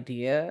the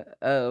idea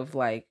of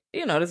like,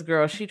 this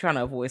girl, she trying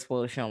to avoid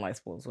spoilers. She don't like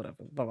spoilers, whatever,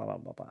 blah, blah, blah,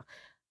 blah, blah.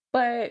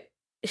 But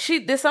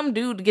some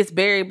dude gets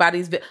buried by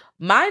these.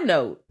 My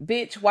note,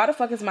 bitch, why the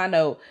fuck is my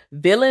note?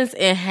 Villains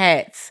in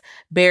hats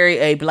bury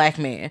a black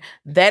man.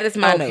 That is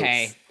my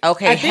note.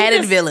 Okay,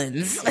 hatted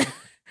villains.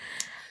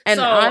 And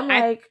so I'm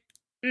like.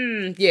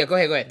 Yeah, go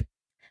ahead.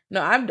 No,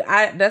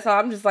 that's all.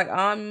 I'm just like,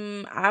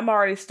 I'm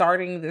already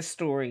starting this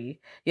story.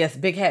 Yes,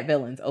 big hat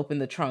villains open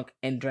the trunk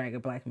and drag a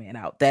black man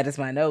out. That is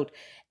my note.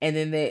 And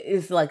then there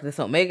is like this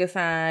omega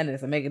sign,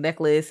 there's omega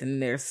necklace,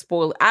 and there's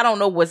spoiler. I don't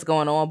know what's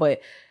going on,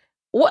 but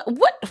what?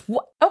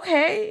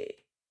 Okay.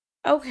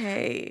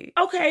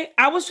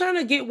 I was trying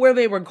to get where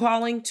they were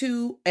calling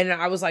to, and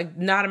I was like,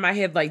 nodding my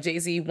head like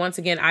Jay-Z. Once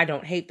again, I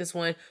don't hate this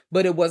one,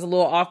 but it was a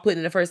little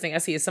off-putting. The first thing I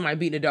see is somebody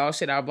beating the dog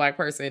shit out of a black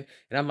person,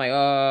 and I'm like,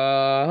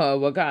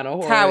 what kind of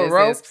horror Tie with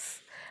ropes?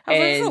 This? I was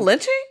like, is it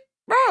lynching?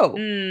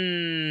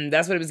 Bro.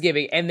 That's what it was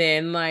giving. And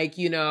then like,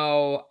 it's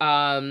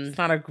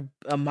not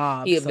a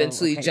mob. He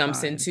eventually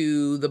jumps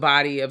into the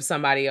body of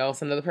somebody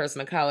else, another person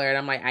of color. And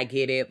I'm like, I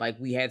get it. Like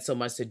we had so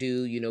much to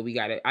do, we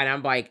got it. And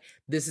I'm like,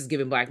 this is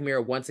giving Black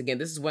Mirror once again.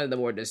 This is one of the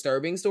more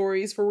disturbing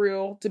stories for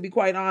real, to be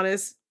quite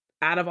honest,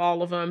 out of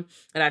all of them.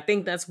 And I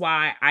think that's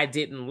why I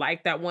didn't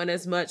like that one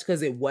as much,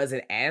 because it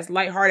wasn't as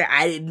lighthearted.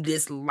 I didn't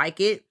dislike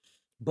it,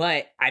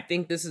 but I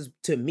think this is,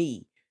 to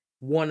me,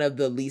 one of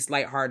the least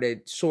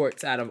lighthearted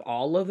shorts out of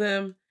all of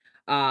them.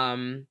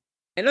 And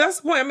that's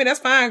the point. I mean,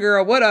 that's fine,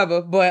 girl,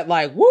 whatever. But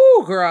like,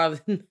 woo, girl,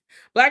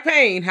 Black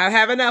Pain, I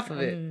have enough of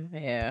it.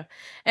 Yeah.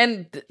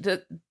 And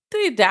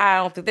they die. I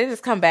don't think they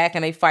just come back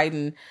and they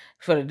fighting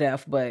for the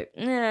death. But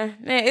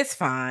it's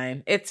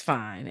fine. It's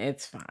fine.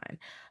 It's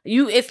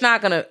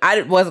not gonna.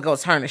 I wasn't gonna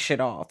turn the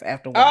shit off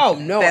after. Oh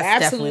no,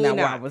 that's absolutely definitely not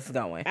not. where I was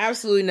going.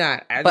 Absolutely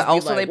not. But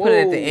also they put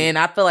it at the end.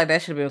 I feel like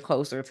that should have been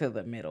closer to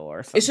the middle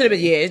or something. It should have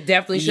been. Yeah, it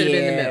definitely should have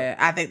been in the middle.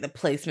 I think the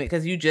placement,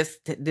 because you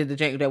just did the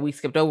jank that we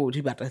skipped over, which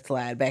you about to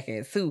slide back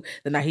at Sue.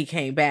 The night he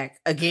came back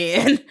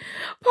again.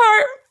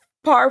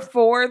 Part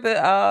 4,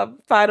 the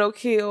final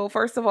kill.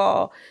 First of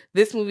all,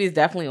 this movie is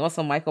definitely on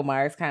some Michael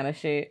Myers kind of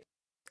shit.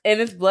 And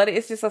it's bloody.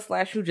 It's just a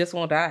slasher who just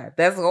won't die.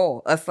 That's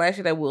all. A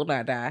slasher that will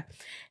not die.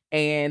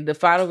 And the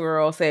final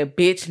girl said,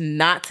 bitch,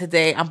 not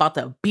today. I'm about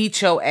to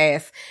beat your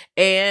ass.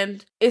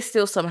 And it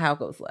still somehow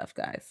goes left,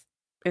 guys.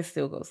 It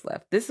still goes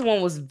left. This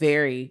one was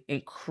very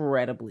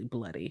incredibly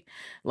bloody.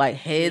 Like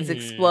heads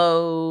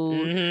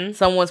explode.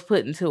 Someone's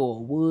put into a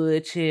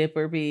wood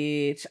chipper,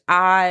 bitch.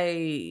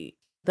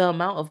 The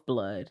amount of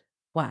blood.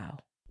 Wow.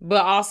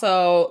 But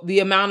also the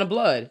amount of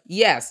blood.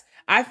 Yes.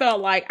 I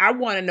felt like I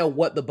want to know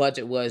what the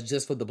budget was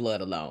just for the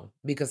blood alone,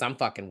 because I'm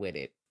fucking with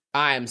it.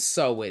 I am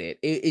so with it.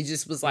 It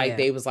just was like,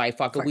 they was like,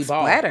 fuck it, we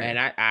bought.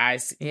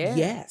 And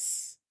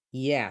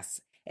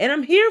yes. And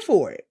I'm here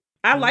for it.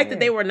 I like that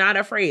they were not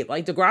afraid.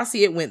 Like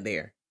Degrassi, it went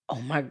there. Oh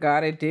my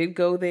God, it did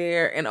go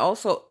there. And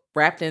also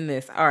wrapped in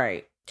this. All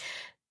right.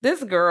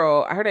 This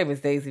girl, her name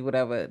is Daisy,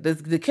 whatever.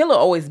 The killer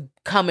always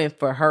coming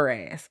for her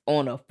ass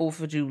on a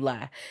 4th of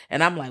July.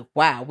 And I'm like,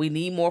 wow, we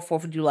need more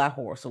 4th of July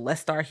horror. So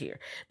let's start here.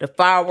 The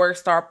fireworks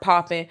start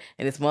popping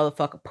and this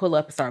motherfucker pull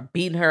up and start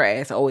beating her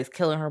ass, always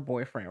killing her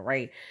boyfriend,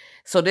 right?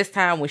 So this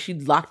time when she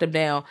locked him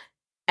down,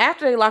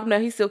 after they locked him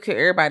down, he still killed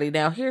everybody.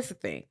 Now, here's the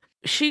thing.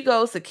 She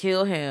goes to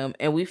kill him,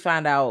 and we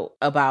find out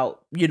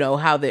about,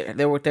 how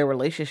what their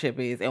relationship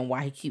is and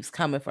why he keeps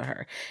coming for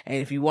her.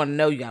 And if you want to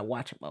know, you gotta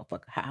watch it,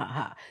 motherfucker. Ha ha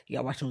ha. You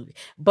gotta watch the movie.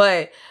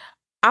 But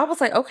I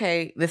was like,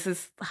 okay, this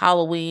is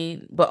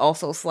Halloween, but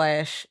also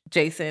 /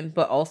 Jason,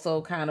 but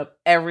also kind of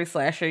every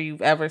slasher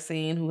you've ever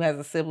seen who has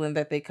a sibling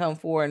that they come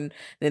for, and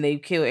then they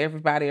kill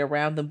everybody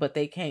around them, but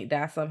they can't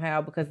die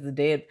somehow because the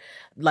dead,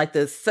 like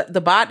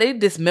the body, they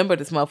dismember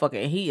this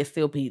motherfucker and he is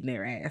still beating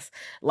their ass.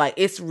 Like,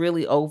 it's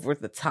really over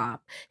the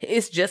top.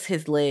 It's just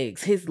his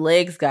legs. His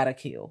legs gotta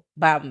kill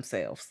by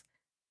themselves.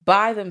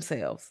 And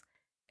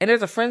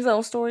there's a friend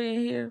zone story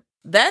in here.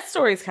 That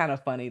story is kind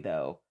of funny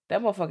though.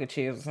 That motherfucker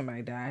cheers when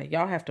somebody died.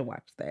 Y'all have to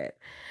watch that.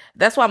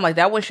 That's why I'm like,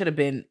 that one should have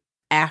been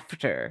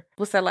after.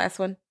 What's that last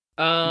one?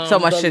 So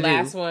Much to Do. The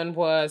last one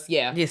was,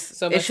 Yes,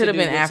 So Much it should have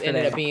been after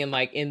ended that. up being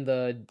like in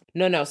the,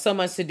 no, So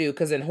Much to Do,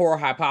 because in Horror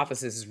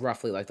Hypothesis is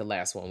roughly like the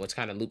last one, which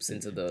kind of loops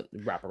into the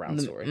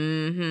wraparound story.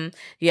 Mm-hmm.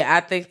 Yeah, I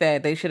think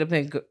that they should have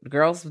been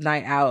Girls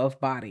Night Out of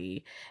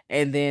Body,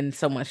 and then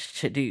So Much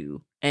to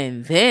Do,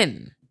 and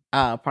then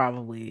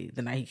probably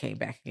The Night He Came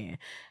Back Again.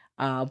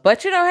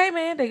 But hey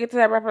man, they get to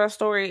that wraparound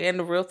story, and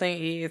the real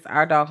thing is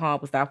our dog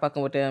Hump was not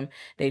fucking with them.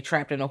 They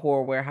trapped in a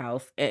horror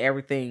warehouse, and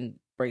everything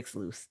breaks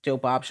loose. Joe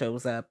Bob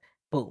shows up.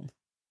 Boom,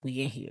 we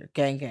in here,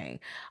 gang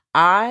gang.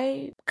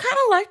 I kind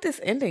of like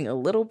this ending a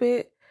little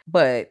bit,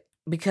 but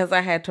because I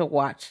had to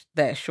watch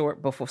that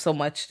short before so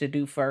much to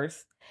do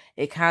first,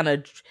 it kind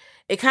of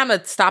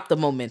stopped the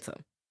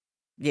momentum.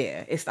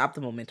 Yeah, it stopped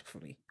the momentum for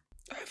me.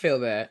 I feel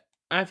that.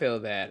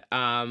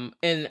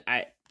 And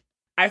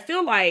I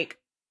feel like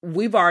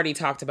we've already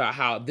talked about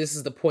how this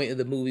is the point of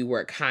the movie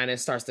where it kind of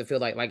starts to feel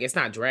like it's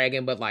not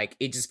dragging, but like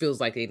it just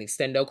feels like an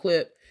extendo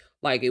clip,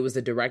 like it was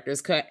the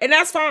director's cut, and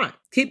that's fine.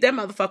 Keep that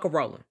motherfucker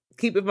rolling.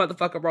 Keep it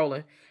motherfucker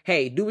rolling.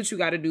 Hey, do what you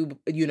got to do.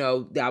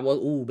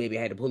 Baby,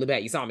 I had to pull it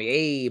back. You saw me.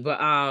 Hey, but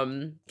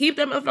keep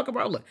that motherfucker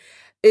rolling.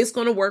 It's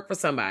going to work for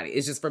somebody.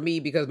 It's just for me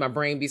because my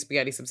brain be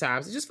spaghetti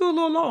sometimes. It just feels a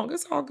little long.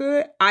 It's all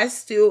good. I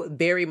still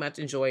very much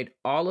enjoyed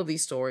all of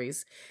these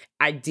stories.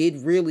 I did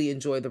really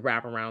enjoy the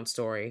wraparound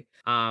story.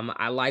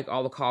 I like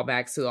all the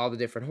callbacks to all the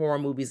different horror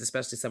movies,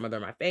 especially some of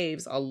them are my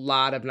faves. A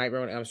lot of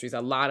Nightmare on Elm Street,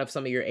 a lot of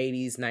some of your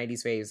 80s,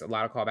 90s faves, a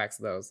lot of callbacks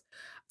to those.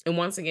 And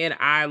once again,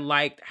 I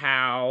liked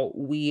how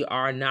we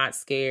are not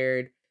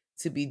scared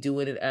to be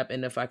doing it up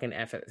in the fucking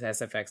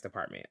SFX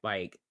department.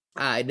 Like,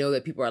 I know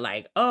that people are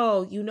like,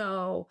 oh,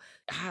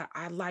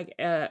 I like,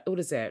 what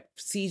is that,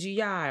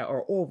 CGI,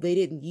 or, oh, they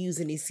didn't use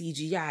any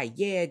CGI.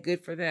 Yeah,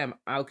 good for them.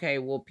 Okay,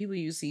 well, people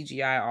use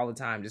CGI all the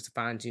time just to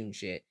fine-tune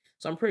shit.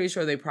 So I'm pretty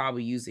sure they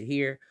probably use it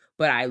here.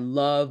 But I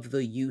love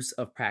the use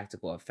of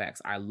practical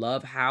effects. I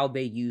love how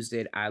they used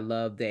it. I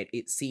love that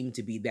it seemed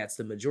to be that's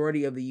the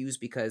majority of the use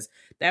because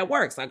that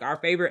works. Like our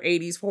favorite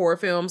 80s horror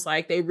films,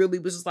 like they really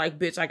was just like,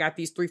 bitch, I got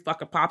these 3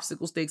 fucking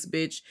popsicle sticks,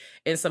 bitch,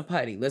 and some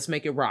putty. Let's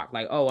make it rock.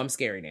 Like, oh, I'm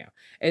scary now.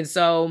 And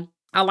so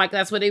I like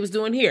that's what they was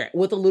doing here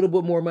with a little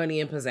bit more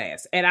money and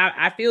pizzazz. And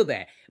I feel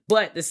that.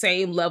 But the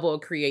same level of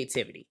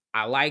creativity.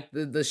 I like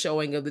the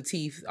showing of the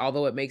teeth,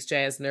 although it makes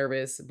Jazz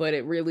nervous, but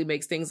it really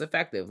makes things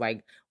effective.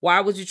 Like,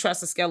 why would you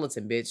trust a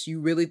skeleton, bitch?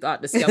 You really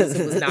thought the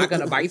skeleton was not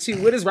going to bite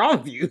you? What is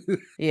wrong with you?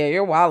 Yeah,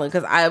 you're wilding.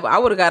 Because I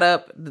would have got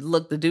up.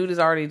 Look, the dude is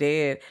already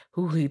dead.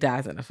 Ooh, he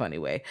dies in a funny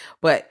way.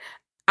 But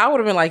I would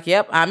have been like,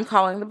 yep, I'm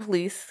calling the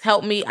police.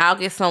 Help me. I'll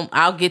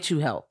get you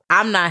help.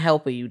 I'm not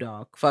helping you,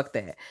 dog. Fuck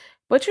that.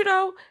 But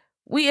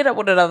we end up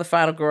with another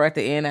final girl at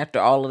the end after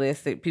all of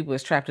this. That people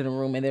is trapped in a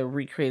room and they're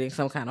recreating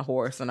some kind of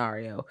horror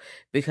scenario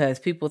because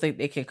people think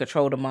they can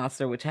control the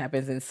monster, which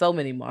happens in so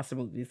many monster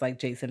movies like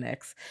Jason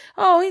X.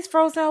 Oh, he's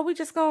frozen out. We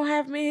just gonna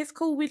have him. It's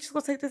cool. We just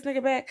gonna take this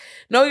nigga back.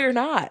 No, you're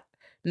not.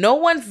 No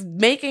one's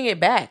making it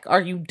back.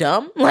 Are you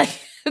dumb? Like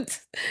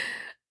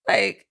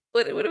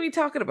what are we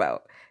talking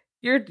about?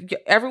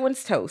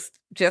 Everyone's toast,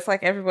 just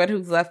like everyone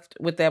who's left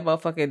with that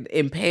motherfucking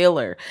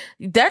impaler.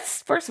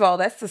 That's, first of all,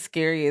 that's the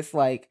scariest.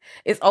 Like,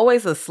 it's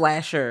always a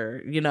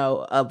slasher,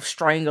 a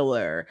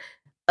strangler,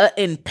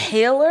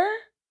 impaler,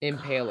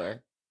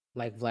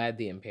 like Vlad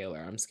the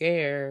Impaler. I'm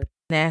scared.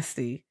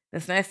 Nasty.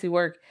 That's nasty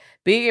work.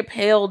 Being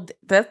impaled.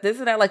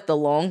 Isn't that like the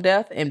long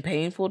death and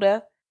painful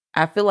death?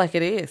 I feel like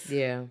it is.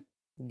 Yeah.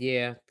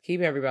 Keep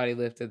everybody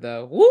lifted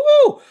though.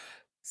 Woo!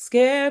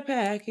 Scare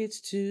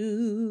Package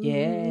 2.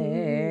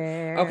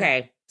 Yeah.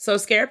 Okay, so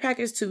Scare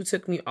Package 2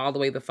 took me all the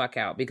way the fuck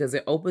out because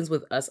it opens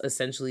with us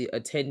essentially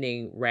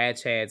attending Rad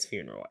Chad's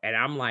funeral. And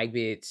I'm like,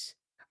 bitch,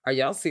 are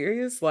y'all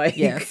serious? Like,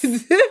 yes.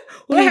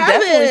 What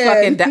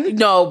happened? Definitely fucking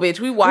no, bitch.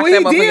 We watched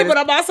that. We did, but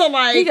I'm also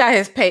like, he got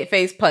his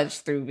face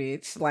punched through,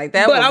 bitch. Like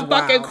that. But was I'm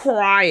fucking wild.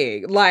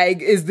 crying.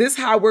 Like, is this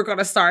how we're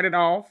gonna start it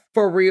off?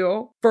 For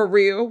real?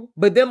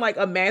 But then, like,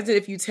 imagine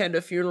if you attend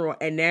a funeral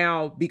and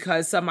now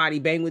because somebody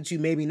banged with you,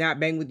 maybe not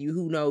banged with you,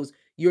 who knows?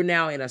 You're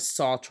now in a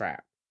Saw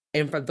trap.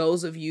 And for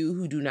those of you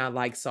who do not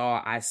like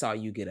Saw, I saw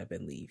you get up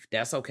and leave.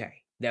 That's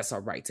okay. That's all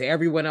right. To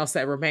everyone else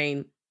that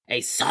remain,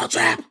 a Saw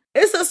trap.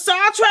 It's a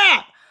Saw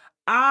trap.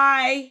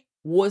 I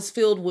was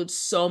filled with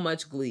so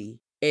much glee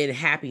and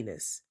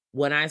happiness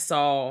when I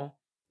saw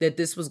that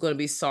this was going to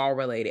be Saw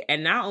related.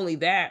 And not only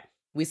that,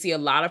 we see a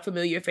lot of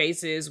familiar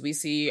faces. We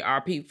see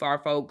our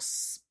PFAR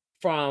folks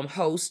from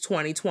Host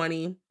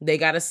 2020. They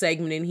got a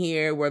segment in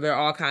here where they're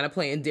all kind of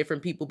playing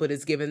different people, but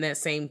it's giving that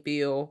same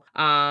feel.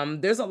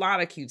 There's a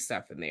lot of cute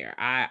stuff in there.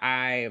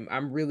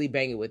 I'm really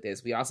banging with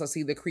this. We also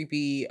see the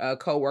creepy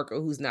coworker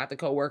who's not the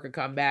coworker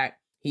come back.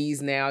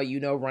 He's now,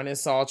 running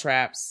Saw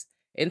traps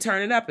and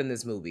turning up in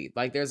this movie.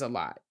 Like, there's a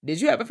lot.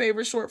 Did you have a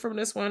favorite short from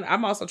this one?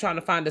 I'm also trying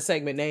to find the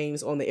segment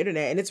names on the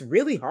internet, and it's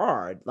really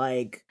hard.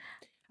 Like,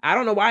 I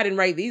don't know why I didn't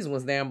write these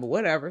ones down, but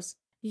whatevers.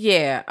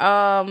 Yeah.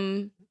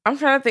 I'm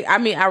trying to think. I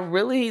mean, I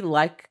really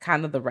like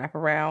kind of the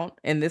wraparound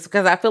in this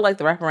because I feel like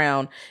the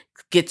wraparound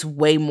gets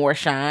way more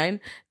shine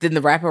than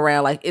the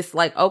wraparound. Like, it's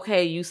like,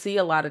 okay, you see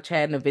a lot of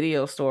Chad in a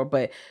video store,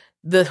 but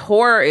the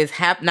horror is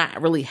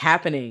not really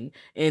happening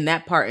in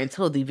that part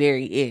until the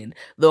very end.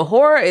 The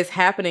horror is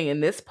happening in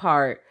this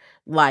part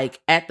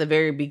like at the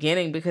very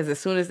beginning, because as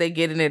soon as they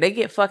get in there, they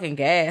get fucking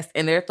gassed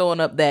and they're throwing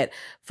up that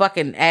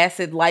fucking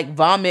acid like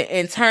vomit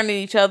and turning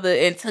each other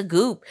into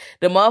goop.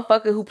 The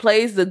motherfucker who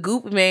plays the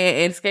goop man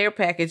in Scare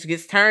Package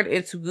gets turned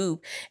into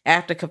goop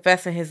after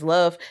confessing his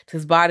love to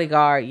his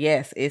bodyguard.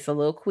 Yes, it's a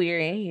little queer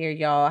in here,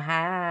 y'all.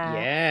 Hi.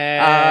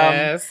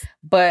 Yes.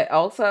 But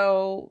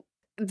also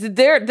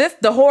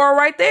the horror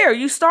right there.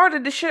 You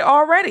started the shit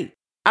already.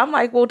 I'm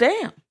like, well,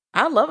 damn.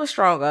 I love a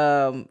strong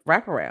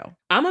wraparound.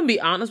 I'm gonna be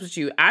honest with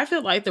you. I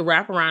feel like the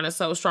wraparound is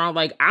so strong.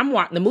 Like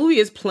the movie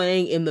is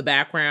playing in the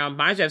background.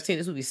 Mind you, I've seen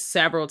this movie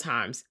several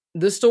times.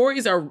 The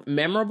stories are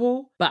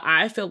memorable, but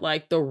I feel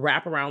like the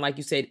wraparound, like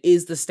you said,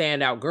 is the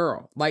standout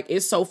girl. Like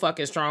it's so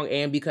fucking strong,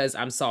 and because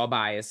I'm Saul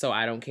biased, so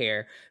I don't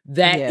care.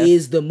 That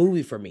is the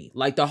movie for me.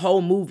 Like the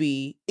whole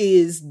movie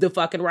is the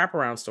fucking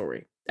wraparound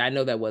story. I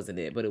know that wasn't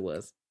it, but it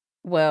was.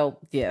 Well,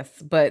 yes,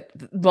 but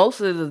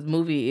most of the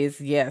movie is,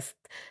 yes,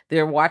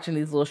 they're watching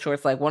these little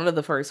shorts. Like one of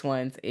the first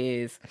ones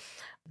is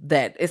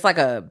that it's like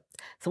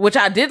which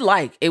I did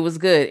like. It was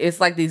good. It's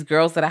like these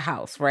girls at a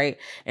house, right?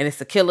 And it's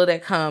a killer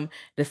that come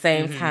the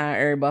same time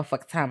every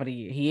motherfucking time of the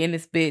year. He in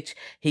this bitch.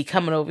 He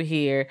coming over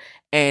here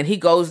and he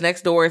goes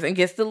next doors and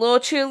gets the little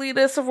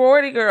cheerleader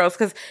sorority girls.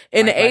 Cause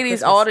in the 80s,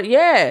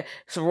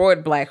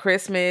 sorority Black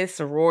Christmas,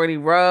 Sorority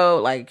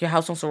Row, like Your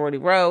House on Sorority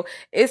Row.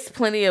 It's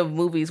plenty of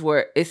movies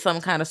where it's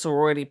some kind of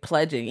sorority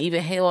pledging.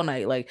 Even Hell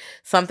Night, like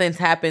something's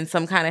happened,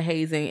 some kind of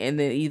hazing, and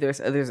then either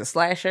there's a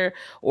slasher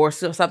or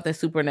something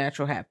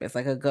supernatural happens,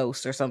 like a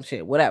ghost or some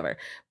shit, whatever.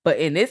 But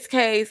in this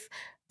case,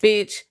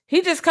 bitch,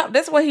 he just come.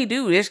 That's what he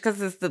do. It's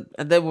because it's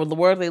the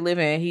world they live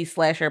in. He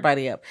slash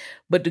everybody up.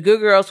 But the good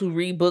girls who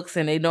read books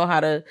and they know how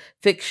to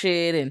fix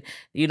shit, and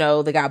you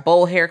know they got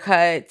bowl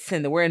haircuts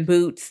and they're wearing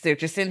boots. They're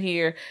just in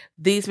here.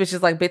 These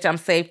bitches like, bitch, I'm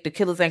safe. The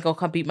killers ain't gonna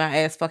come beat my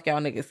ass. Fuck y'all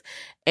niggas.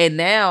 And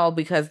now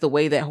because the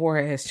way that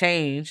horror has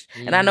changed,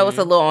 and I know it's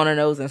a little on the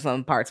nose in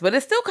some parts, but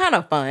it's still kind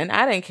of fun.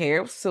 I didn't care.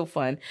 It was still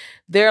fun.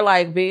 They're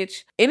like,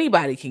 bitch,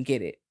 anybody can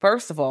get it.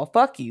 First of all,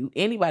 fuck you.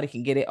 Anybody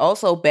can get it.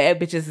 Also, bad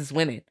bitches is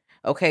winning.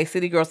 Okay,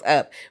 City Girls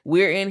up.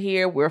 We're in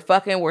here. We're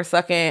fucking. We're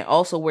sucking.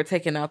 Also, we're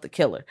taking out the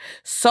killer.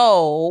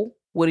 So,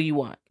 what do you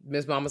want?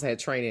 Miss Mamas had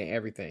training and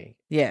everything.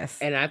 Yes.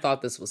 And I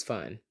thought this was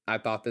fun. I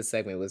thought this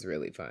segment was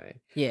really fun.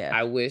 Yeah.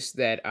 I wish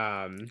that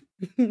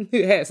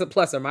it had some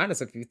plus or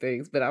minus a few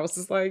things, but I was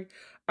just like,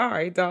 all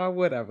right, dog,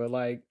 whatever.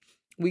 Like,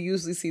 we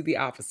usually see the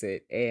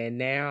opposite. And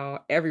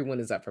now everyone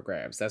is up for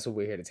grabs. That's what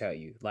we're here to tell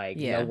you. Like,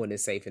 no one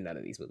is safe in none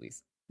of these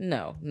movies.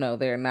 No,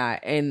 they're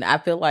not. And I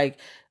feel like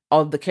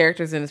all the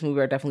characters in this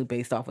movie are definitely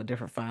based off of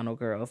different final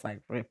girls,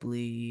 like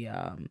Ripley,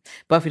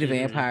 Buffy the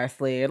Vampire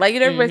Slayer. Like,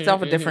 they're based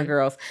off of different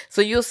girls.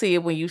 So you'll see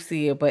it when you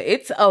see it. But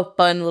it's a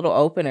fun little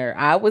opener.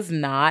 I was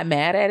not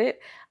mad at it.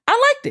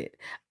 I liked it.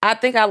 I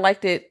think I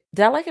liked it.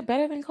 Did I like it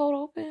better than Cold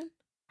Open?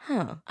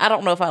 I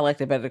don't know if I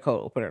liked it better than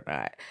Cold Open or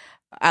not.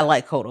 I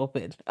like Cold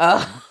Open.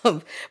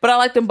 But I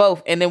like them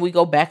both. And then we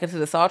go back into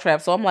the Saw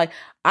Trap. So I'm like,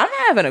 I'm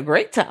having a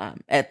great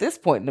time at this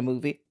point in the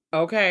movie.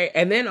 Okay.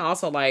 And then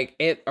also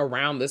like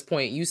around this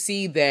point, you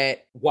see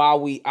that while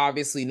we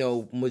obviously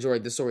know majority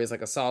of the story is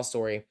like a Saw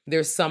story,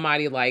 there's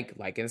somebody like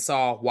in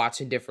Saw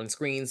watching different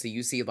screens. So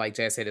you see, like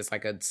Jess said, it's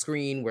like a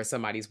screen where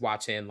somebody's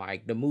watching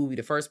like the movie,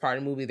 the first part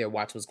of the movie, they're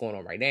watching what's going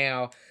on right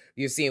now.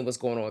 You're seeing what's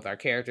going on with our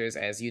characters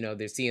as, you know,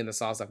 they're seeing the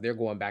Saw stuff. They're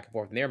going back and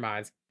forth in their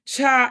minds.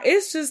 Child,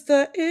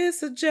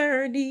 it's a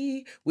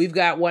journey. We've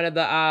got one of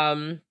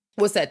the,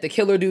 what's that? The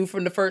killer dude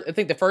from I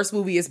think the first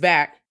movie is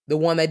back. The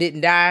one that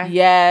didn't die?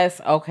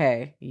 Yes.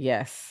 Okay.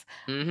 Yes.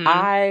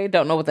 I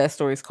don't know what that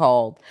story's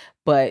called,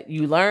 but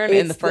you learn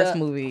in the first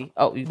movie.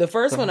 Oh, the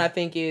first one I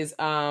think is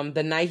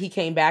the night he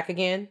came back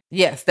again.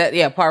 Yes.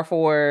 Part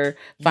 4.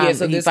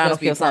 So this must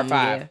be part 5.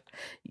 Yeah.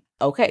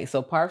 Okay.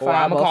 So part 5.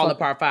 I'm gonna call it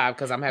part 5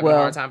 because I'm having a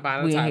hard time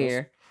finding the titles.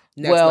 Here.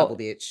 Next level,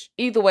 bitch.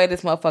 Either way,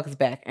 this motherfucker's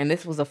back. And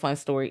this was a fun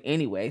story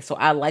anyway. So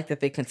I like that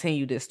they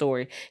continue this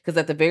story. Because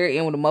at the very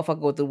end, when the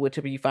motherfucker go through the wood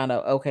chipper, you find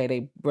out, okay,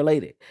 they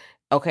related.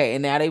 Okay,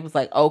 and now they was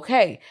like,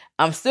 okay,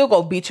 I'm still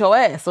gonna beat your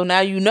ass. So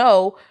now you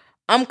know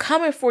I'm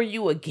coming for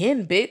you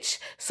again, bitch.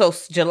 So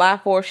July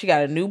 4th, she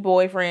got a new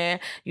boyfriend.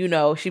 You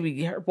know,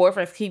 her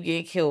boyfriends keep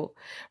getting killed,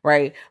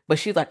 right? But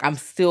she's like, I'm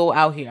still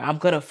out here. I'm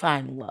gonna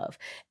find love.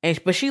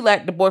 But she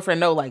let the boyfriend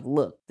know, like,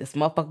 look, this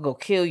motherfucker go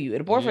kill you. And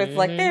the boyfriend's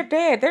like, they're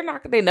dead.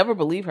 They never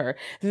believe her.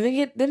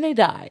 And then they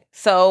die.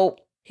 So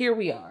here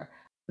we are.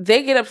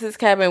 They get up to this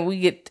cabin. We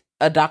get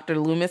a Dr.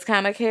 Loomis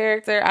kind of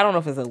character. I don't know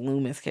if it's a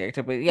Loomis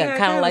character, but yeah,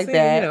 kind of like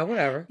that. You know,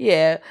 whatever.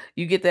 Yeah,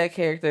 you get that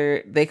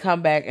character. They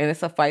come back and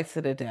it's a fight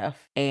to the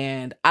death.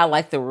 And I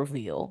like the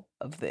reveal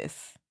of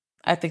this.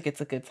 I think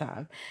it's a good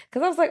time.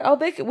 Because I was like, oh,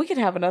 we could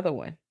have another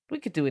one. We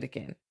could do it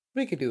again.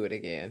 We could do it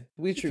again.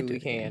 We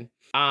truly can.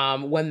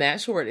 When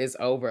that short is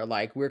over,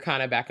 like we're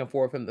kind of back and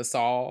forth in the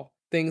Saw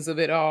things of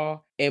it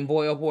all. And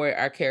boy, oh boy,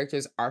 our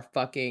characters are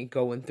fucking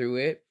going through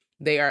it.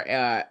 They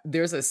are,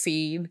 there's a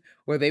scene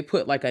where they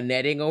put like a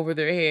netting over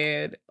their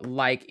head,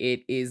 like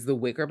it is the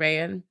Wicker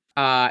Man.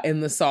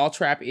 And the Saw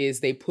Trap is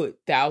they put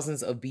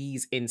thousands of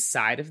bees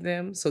inside of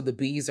them. So the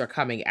bees are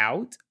coming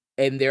out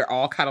and they're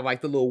all kind of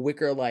like the little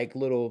wicker, like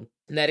little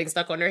netting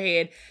stuck on their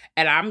head.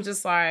 And I'm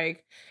just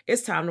like,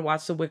 it's time to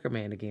watch The Wicker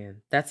Man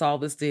again. That's all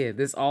this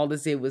did. All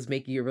this did was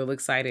make you real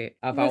excited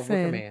about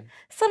Wicker Man.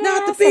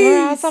 Not the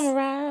beast. Summer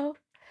out.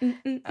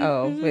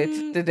 Oh,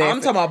 bitch.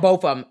 I'm talking about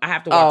both of them. I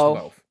have to watch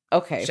them both.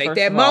 Okay. Shake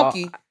that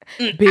monkey.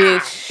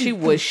 Bitch, she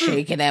was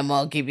shaking that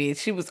monkey, bitch.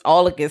 She was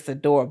all against the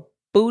door.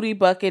 Booty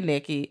bucket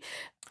Nikki.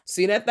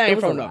 See that thing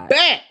from the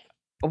back.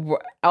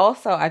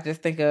 Also, I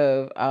just think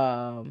of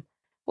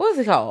what was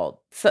he called?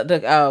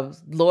 The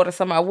Lord of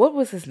Summer. What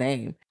was his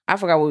name? I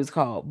forgot what he was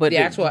called. But the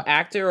actual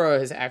actor or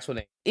his actual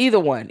name? Either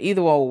one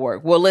will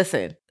work. Well,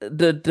 listen,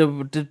 the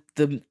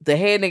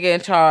head nigga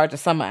in charge of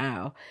Summer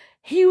Isle,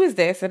 he was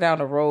dancing down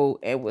the road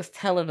and was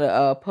telling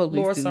the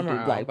police to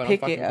like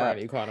pick it up.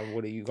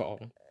 What do you call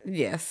him?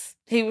 Yes,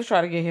 he was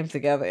trying to get him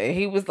together, and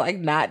he was like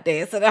not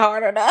dancing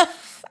hard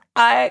enough.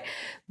 That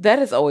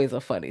is always a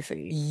funny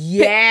scene.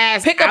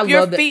 Yes, pick up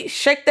your feet,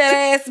 shake that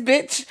ass,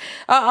 bitch.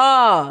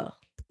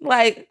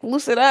 Like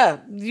loosen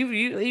up.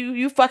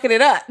 You fucking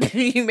it up.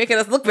 You making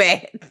us look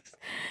bad.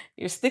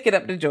 You're sticking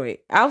up the joint.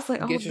 I was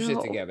like, get your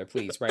shit together,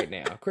 please, right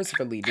now.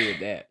 Christopher Lee did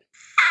that.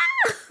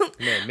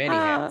 Man, many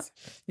hats.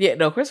 Yeah,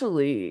 no, Christopher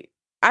Lee.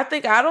 I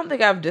don't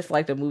think I've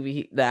disliked a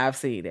movie that I've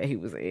seen that he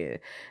was in.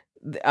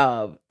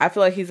 I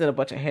feel like he's in a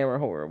bunch of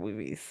horror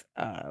movies.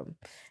 I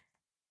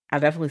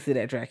definitely see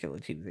that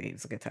Dracula Tuesday. It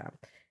was a good time.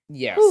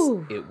 Yes,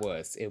 it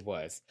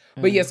was.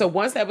 But yeah, so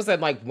once that was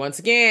said, like, once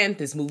again,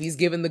 this movie's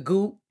given the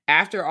goop.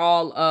 After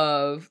all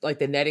of like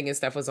the netting and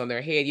stuff was on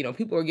their head,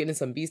 people were getting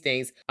some bee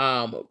stings.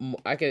 Moira,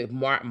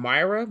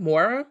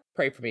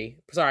 pray for me.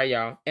 Sorry,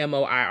 y'all.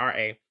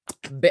 Moira.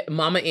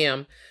 Mama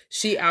M,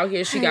 she out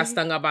here, she got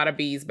stung up by the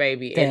bees,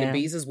 baby. Damn. And the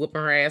bees is whooping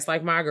her ass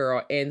like my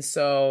girl. And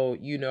so,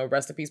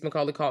 rest in peace,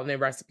 Macaulay Culkin, and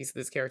rest in peace to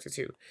this character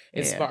too.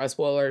 And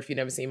spoiler, if you've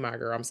never seen My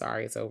Girl, I'm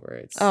sorry, it's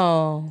over.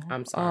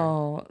 I'm sorry.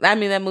 Oh, I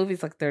mean, that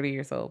movie's like 30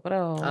 years old, but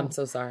I'm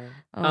so sorry.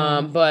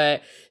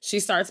 But she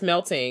starts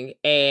melting,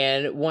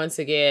 and once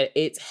again,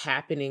 it's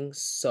happening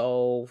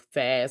so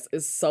fast.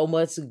 It's so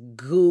much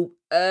goop.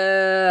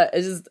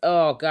 It's just,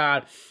 oh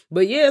God.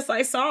 But yeah, it's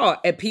like Saw,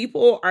 and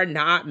people are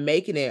not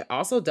making it.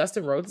 Also,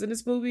 Dustin Rhodes in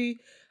this movie.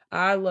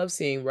 I love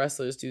seeing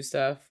wrestlers do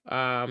stuff.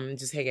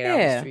 Just hanging out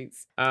in the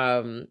streets.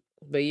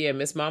 But yeah,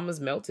 Miss Mama's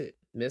melted.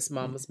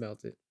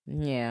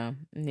 Yeah,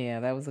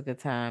 that was a good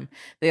time.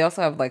 They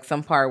also have like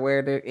some part where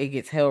it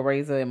gets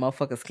Hellraiser and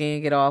motherfuckers'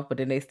 skin get off, but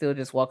then they still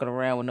just walking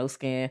around with no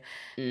skin,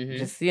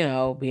 just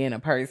being a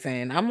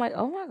person. I'm like,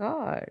 oh my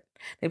God,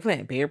 they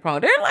playing beer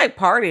pong. They're like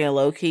partying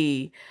low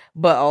key,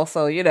 but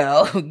also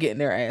getting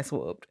their ass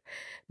whooped.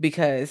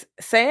 Because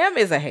Sam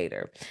is a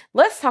hater.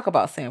 Let's talk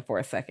about Sam for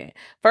a second.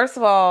 First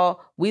of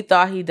all, we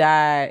thought he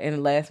died in the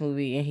last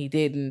movie, and he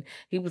didn't.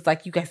 He was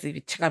like, "You guys need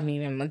to check on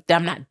me. I'm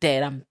not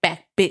dead. I'm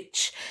back,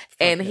 bitch."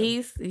 And he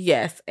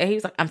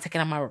was like, "I'm taking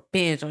out my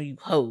revenge on you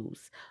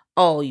hoes,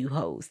 all you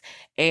hoes."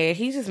 And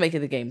he's just making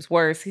the games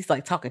worse. He's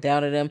like talking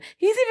down to them.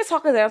 He's even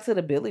talking down to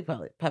the Billy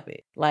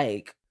puppet.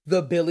 Like,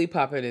 the Billy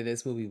puppet in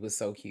this movie was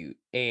so cute.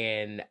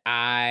 And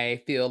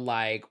I feel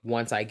like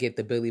once I get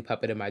the Billy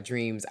puppet in my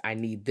dreams, I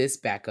need this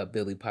backup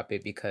Billy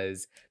puppet,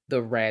 because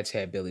the Ratchet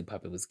Head Billy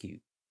puppet was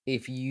cute.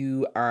 If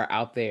you are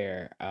out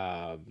there,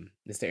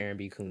 Mr. Aaron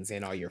B. Coons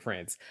and all your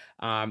friends,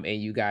 and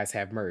you guys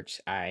have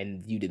merch,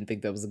 and you didn't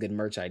think that was a good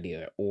merch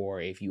idea, or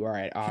if you are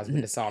at odds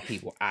with the Saw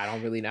people, I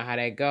don't really know how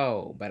that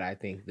go, but I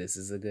think this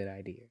is a good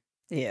idea.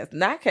 Yes,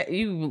 I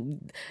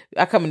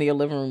come into your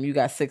living room, you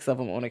got 6 of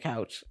them on the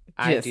couch.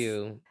 I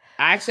do.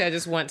 I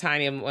just want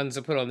tiny ones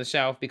to put on the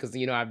shelf because,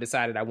 I've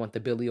decided I want the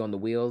Billy on the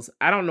wheels.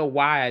 I don't know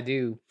why I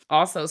do.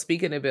 Also,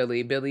 speaking of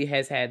Billy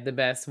has had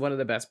one of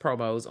the best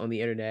promos on the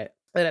internet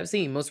that I've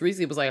seen. Most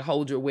recently, it was like,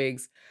 hold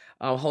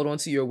on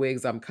to your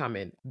wigs, I'm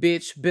coming.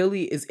 Bitch,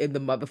 Billy is in the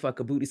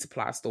motherfucker booty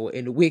supply store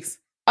in the wigs.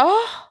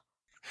 Oh,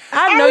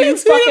 I know you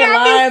fucking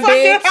lying,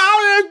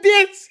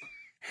 bitch.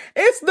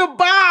 It's the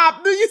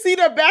bob. Do you see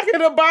the back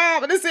of the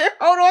bob? And it said,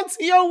 hold on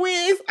to your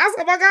wigs. I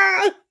said, oh my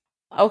God.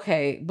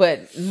 Okay,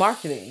 but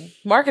marketing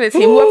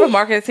team, whoever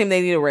marketing team,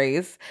 they need a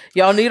raise.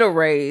 Y'all need a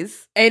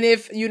raise. And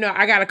if,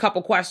 I got a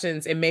couple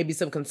questions and maybe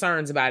some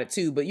concerns about it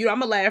too, but I'm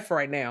going to laugh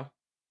right now.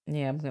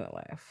 Yeah, I'm going to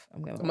laugh.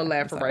 I'm going to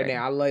laugh right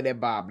now. I love that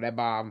bob.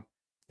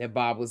 That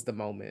bob was the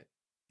moment.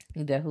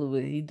 He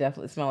definitely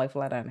smelled like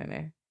flat iron in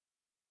there.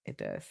 It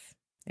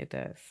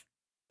does.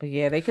 But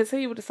yeah, they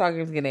continue with the Saw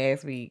games getting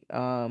ass beat.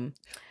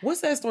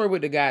 What's that story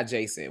with the guy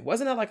Jason?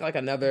 Wasn't it like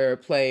another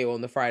play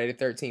on the Friday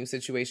the 13th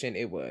situation?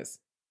 It was.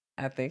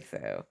 I think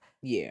so.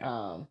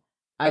 Yeah.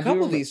 A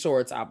couple of these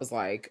shorts, I was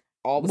like,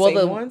 all the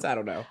same ones? I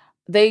don't know.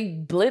 They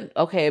blend.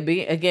 Okay,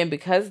 again,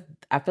 because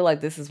I feel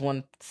like this is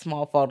one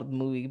small fault of the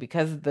movie,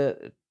 because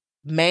the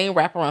main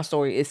wraparound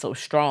story is so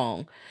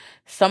strong.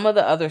 Some of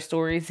the other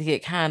stories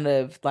get kind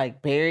of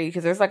like buried,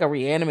 because there's like a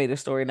Reanimator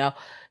story. Now,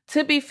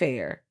 to be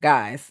fair,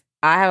 guys,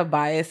 I have a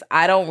bias.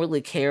 I don't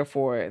really care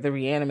for the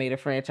Reanimator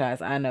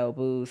franchise. I know,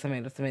 boo,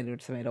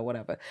 tomato,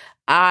 whatever.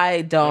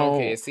 I don't.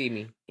 Okay, see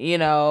me.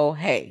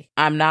 Hey,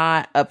 I'm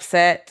not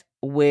upset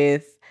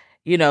with,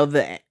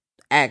 the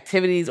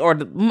activities, or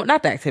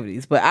not the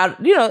activities, but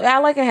I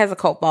like it has a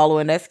cult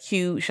following. That's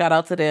cute. Shout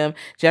out to them.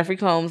 Jeffrey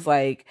Combs,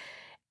 like,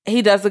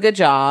 he does a good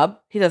job.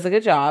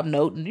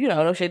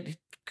 No shit.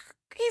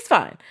 He's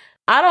fine.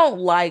 I don't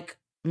like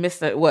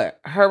Mr.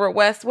 Herbert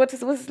West. What's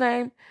his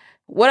name?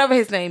 Whatever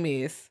his name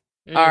is.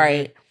 Mm-hmm. All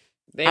right.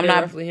 I'm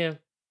not roughly him.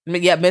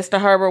 Yeah,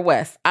 Mr. Herbert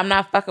West. I'm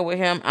not fucking with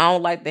him. I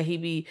don't like that he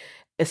be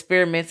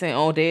experimenting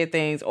on dead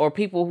things, or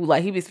people who,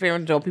 like, he be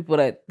experimenting on people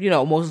that,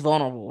 most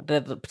vulnerable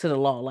to the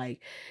law, like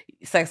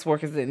sex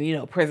workers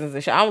and, prisons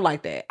and shit. I don't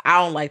like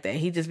that.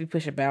 He just be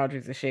pushing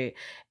boundaries and shit,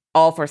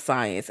 all for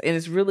science. And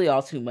it's really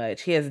all too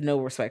much. He has no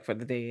respect for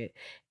the dead.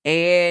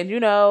 And,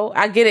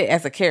 I get it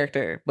as a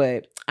character,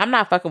 but I'm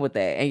not fucking with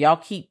that. And y'all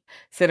keep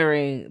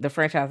centering the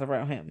franchise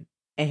around him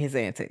and his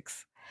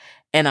antics.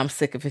 And I'm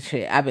sick of his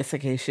shit. I've been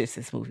sick of his shit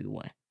since movie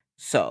 1.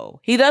 So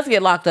he does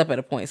get locked up at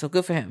a point. So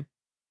good for him.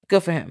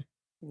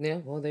 Yeah,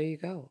 well, there you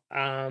go.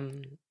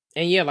 And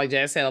yeah, like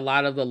Jazz said, a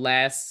lot of the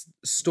last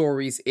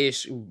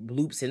stories-ish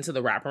loops into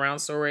the wraparound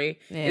story.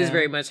 Is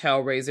very much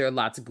Hellraiser.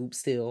 Lots of goop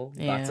still.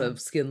 Yeah. Lots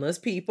of skinless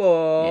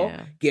people.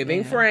 Yeah.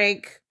 Giving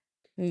Frank.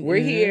 We're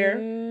here.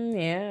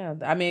 Yeah.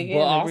 I mean,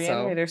 again, the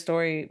Reanimator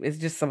story is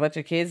just a bunch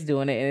of kids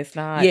doing it, and it's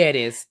not. Yeah, it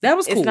is. That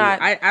was cool. It's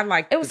not, I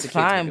like it. Was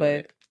fine,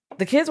 but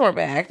the kids weren't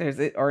bad actors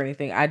or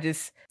anything.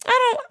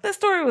 The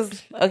story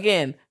was,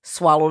 again,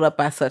 swallowed up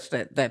by such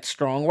that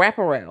strong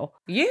wraparound.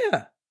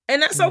 Yeah.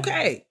 And that's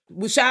okay.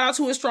 Well, shout out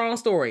to a strong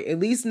story. At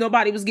least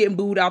nobody was getting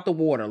booed out the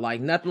water. Like,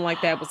 nothing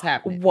like that was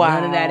happening. Wow.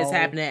 None of that is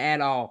happening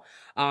at all.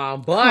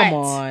 But come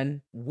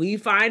on. We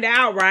find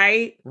out,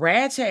 right?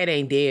 Rad Chad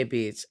ain't dead,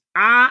 bitch.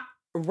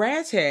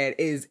 Chad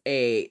is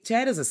a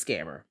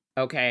scammer.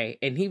 Okay.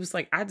 And he was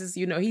like,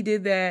 he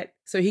did that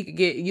so he could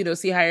get,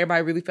 see how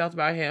everybody really felt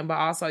about him, but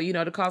also,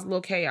 to cause a little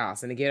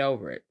chaos and to get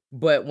over it.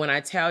 But when I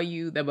tell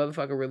you that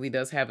motherfucker really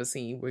does have a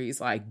scene where he's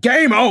like,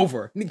 game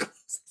over.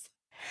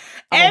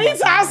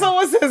 Anytime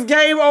someone says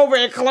game over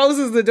and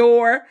closes the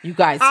door, you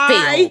guys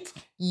failed.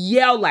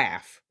 Yell,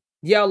 laugh.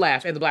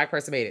 And the black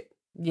person made it.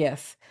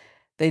 Yes,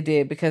 they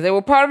did, because they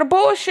were part of the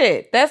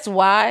bullshit. That's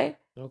why.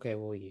 Okay,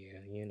 well, yeah,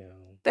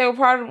 They were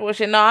part of the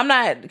bullshit. No, I'm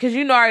not, because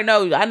already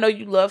know. I know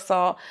you love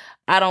Saw.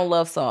 I don't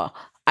love Saw.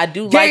 I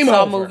do like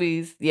Saw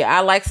movies. Yeah,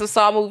 I like some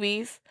Saw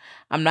movies.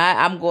 I'm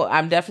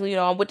definitely,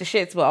 I'm with the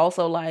shits, but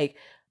also, like,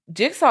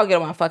 Jigsaw get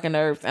on my fucking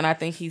nerves, and I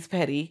think he's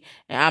petty,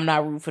 and I'm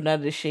not rooting for none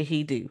of the shit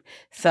he do.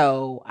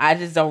 So I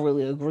just don't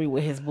really agree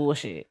with his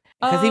bullshit,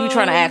 because he be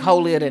trying to act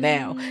holier than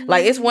thou.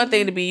 Like, it's one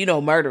thing to be,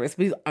 murderous,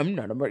 but I'm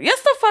not a murderer. Yes,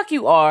 the fuck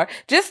you are.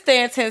 Just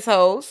stand 10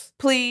 toes,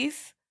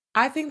 please.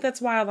 I think that's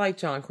why I like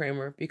John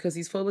Kramer, because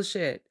he's full of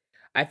shit.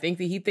 I think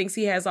that he thinks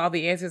he has all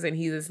the answers, and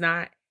he is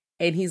not.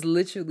 And he's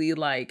literally,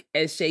 like,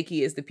 as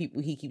shaky as the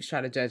people he keeps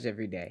trying to judge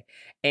every day.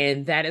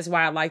 And that is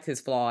why I liked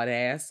his flawed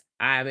ass.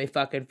 I'm a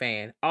fucking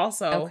fan.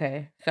 Also,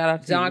 okay, shout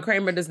out to John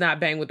Kramer does not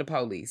bang with the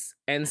police.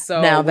 And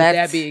so, with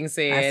that being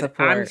said,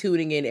 I'm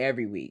tuning in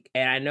every week.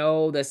 And I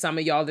know that some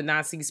of y'all did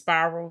not see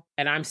Spiral.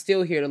 And I'm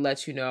still here to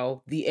let you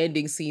know the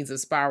ending scenes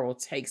of Spiral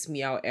takes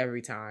me out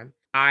every time.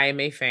 I am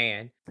a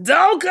fan.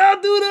 Don't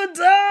come through the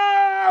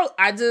door!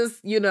 I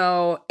just,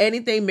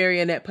 anything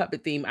marionette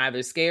puppet theme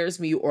either scares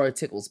me or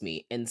tickles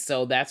me. And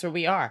so that's where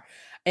we are.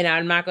 And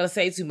I'm not going to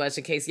say too much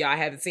in case y'all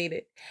haven't seen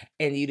it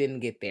and you didn't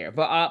get there.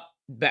 But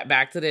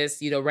back to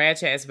this, Rad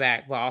Chad's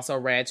back, but also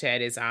Rad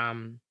Chad is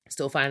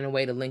still finding a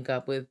way to link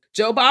up with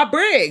Joe Bob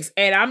Briggs.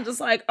 And I'm just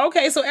like,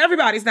 okay, so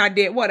everybody's not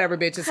dead. Whatever,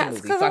 bitch, it's a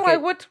movie. Because I'm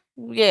like, what?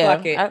 Yeah,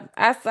 fuck it.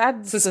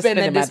 I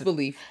suspended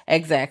disbelief.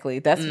 Exactly.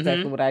 That's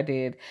exactly what I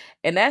did.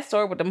 And that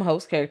story with them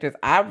host characters,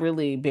 I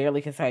really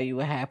barely can tell you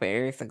what happened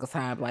every single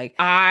time. Like,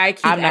 I'm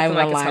not even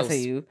gonna lie to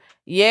you.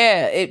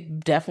 Yeah, it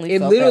definitely.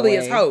 It literally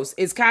is host.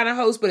 It's kind of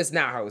host, but it's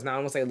not host. Now I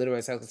don't want to say literally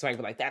it's host, but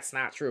like that's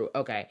not true.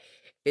 Okay,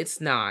 it's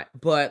not.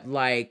 But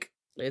like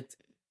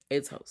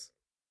it's host.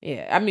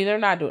 Yeah, I mean they're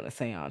not doing a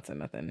seance or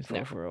nothing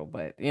for real,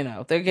 but they're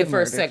getting. The first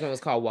murdered. segment was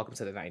called "Welcome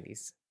to the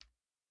 '90s."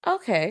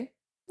 Okay,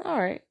 all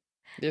right.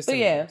 But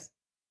yeah,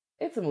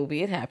 it's a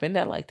movie. It happened.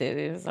 I liked it.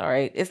 It was all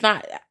right. It's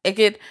not.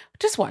 Again,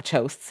 just watch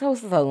Host.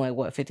 Host is only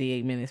like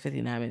 58 minutes,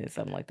 59 minutes,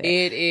 something like that.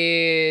 It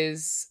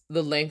is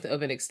the length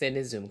of an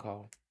extended Zoom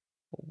call.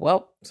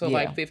 Well, so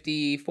like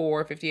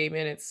 54, 58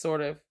 minutes, sort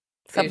of.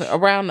 Something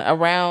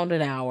around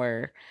an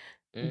hour.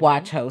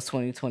 Watch Host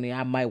 2020.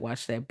 I might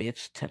watch that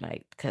bitch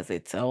tonight because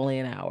it's only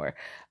an hour.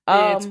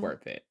 It's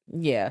worth it.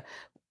 Yeah,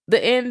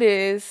 the end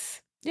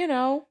is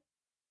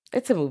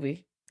it's a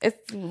movie.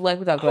 It's like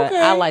we talked about.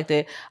 I liked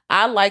it.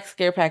 I like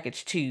Scare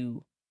Package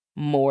 2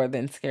 more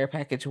than Scare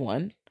Package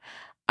 1.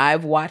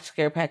 I've watched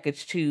Scare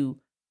Package 2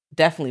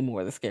 definitely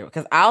more than Scare,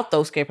 because I'll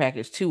throw Scare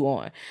Package 2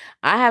 on.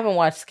 I haven't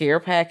watched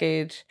Scare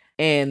Package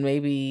in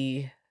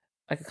maybe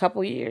like a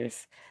couple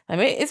years. I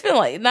mean, it's been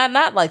like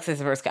not like since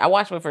the first. I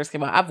watched when it first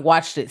came out. I've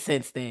watched it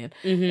since then,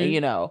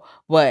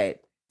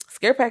 but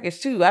Scare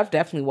Package 2, I've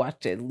definitely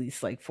watched it at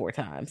least like 4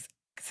 times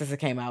since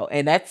it came out,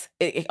 and that's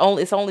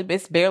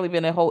it's barely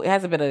been it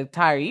hasn't been an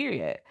entire year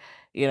yet,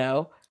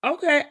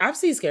 Okay, I've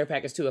seen Scare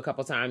Package 2 a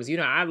couple times.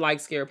 I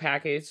like Scare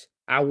Package.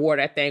 I wore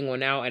that thing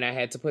one out and I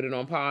had to put it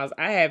on pause.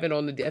 I have it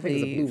on the, I think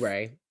it's a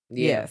Blu-ray.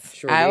 Yeah, yes,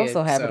 sure I did.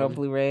 also have it on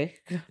Blu-ray.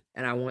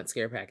 And I want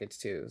Scare Package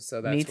too.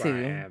 So that's Me where too.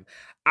 I am.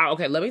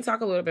 Okay, let me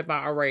talk a little bit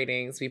about our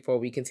ratings before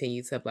we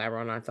continue to blabber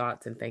on our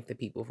thoughts and thank the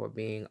people for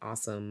being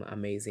awesome,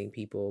 amazing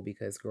people.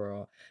 Because,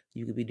 girl,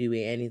 you could be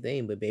doing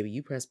anything, but baby,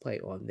 you press play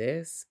on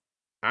this.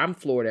 I'm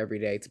floored every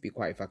day, to be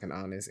quite fucking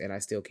honest, and I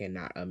still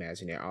cannot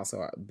imagine it.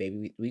 Also,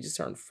 baby, we just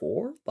turned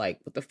 4. Like,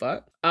 what the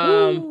fuck?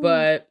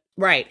 But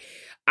right,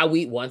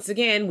 we once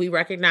again we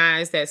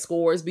recognize that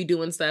scores be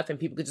doing stuff, and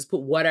people could just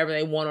put whatever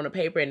they want on a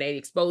paper, and they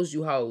exposed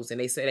you hoes, and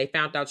they said they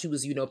found out you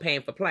was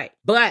paying for play.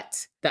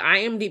 But the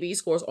IMDb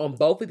scores on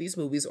both of these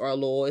movies are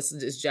low. It's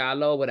just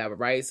low, whatever,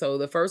 right? So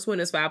the first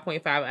one is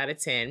 5.5 out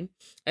of 10,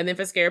 and then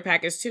for Scare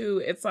Package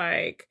 2, it's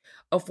like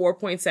a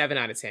 4.7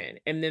 out of 10.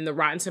 And then the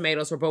Rotten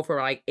Tomatoes for both are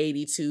like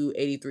 82,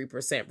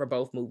 83% for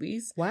both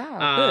movies.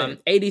 Wow.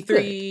 Good.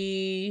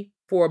 83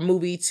 for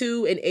movie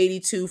 2 and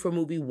 82 for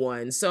movie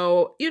 1.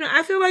 So,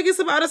 I feel like it's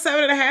about a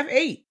 7.5,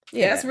 8.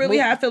 Yeah, that's really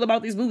how I feel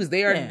about these movies.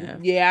 They are,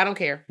 I don't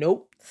care.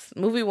 Nope.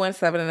 Movie 1,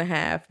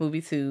 7.5.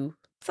 Movie 2,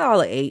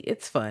 solid 8.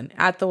 It's fun.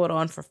 I throw it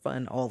on for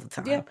fun all the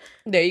time. Yeah,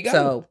 there you go.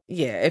 So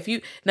yeah, if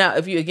you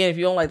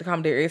don't like the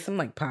comedy, there is some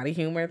like potty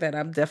humor that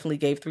I definitely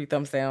gave 3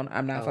 thumbs down.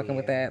 I'm not fucking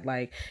with that.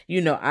 Like,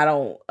 I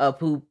don't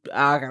poop.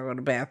 I gotta go to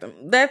the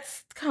bathroom.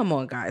 Come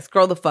on, guys,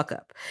 grow the fuck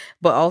up.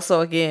 But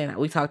also, again,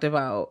 we talked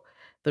about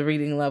the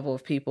reading level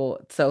of people.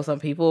 So some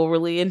people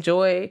really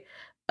enjoy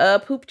a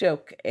poop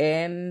joke,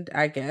 and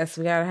I guess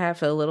we gotta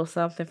have a little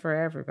something for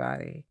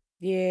everybody.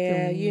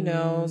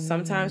 Yeah,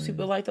 sometimes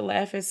people like to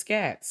laugh at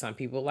scat. Some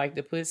people like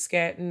to put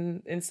scat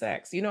in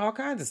sex. All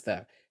kinds of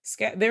stuff.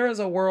 Scat. There is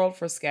a world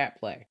for scat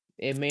play.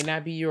 It may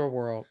not be your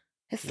world,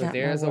 but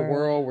there's a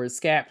world where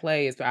scat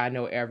play is. I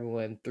know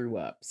everyone threw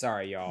up.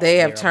 Sorry, y'all. They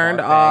have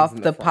turned off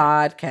the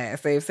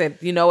podcast. They've said,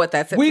 you know what?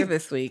 That's it for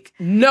this week.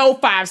 No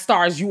 5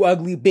 stars, you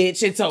ugly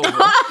bitch. It's over.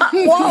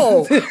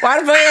 Whoa! Why the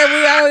fuck we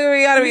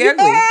gotta be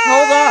ugly?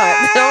 Hold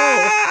on.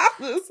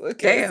 No.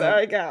 Okay, damn.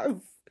 Sorry, guys.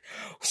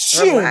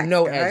 Shoot, Relax,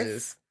 no guys.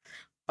 edges.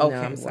 Okay,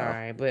 no, I'm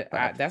sorry, but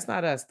that's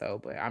not us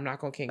though. But I'm not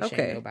gonna kink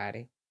shame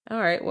nobody. All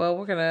right, well,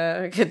 we're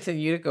gonna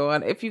continue to go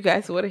on. If you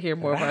guys want to hear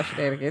more of our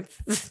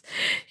shenanigans,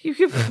 you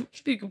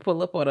can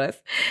pull up on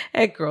us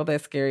at Girl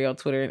That's Scary on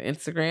Twitter and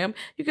Instagram.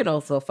 You can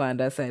also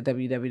find us at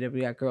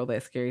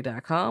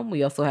www.girlthatscary.com.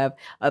 We also have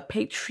a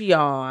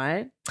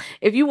Patreon.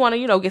 If you want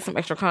to, get some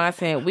extra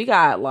content, we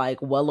got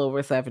like well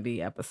over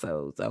 70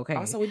 episodes. Okay.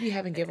 Also, we be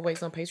having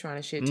giveaways on Patreon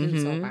and shit too.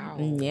 So wow.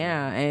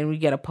 Yeah, and we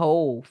get a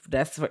poll.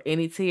 That's for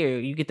any tier.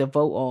 You get to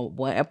vote on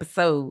one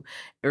episode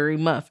every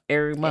month.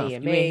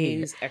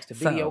 AMAs, extra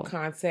video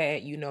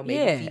content.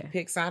 Maybe feet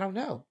pics. I don't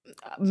know.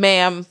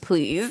 Ma'am,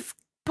 please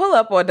pull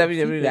up on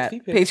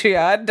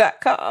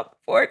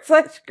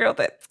www.patreon.com/Girl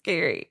That's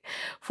Scary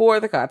for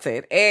the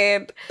content.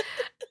 And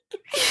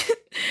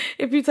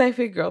if you type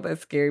in Girl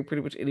That's Scary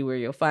pretty much anywhere,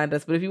 you'll find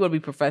us. But if you want to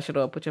be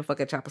professional and put your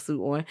fucking chopper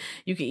suit on,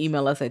 you can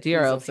email us at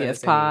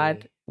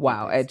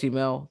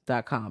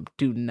grltspod@gmail.com.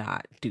 Do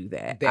not do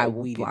that. I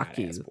will block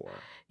you.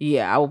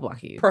 Yeah, I will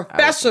block you.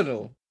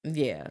 Professional.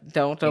 Yeah,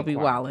 don't be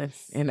wilding.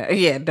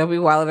 Don't be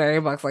wilding in our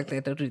inbox like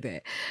that. Don't do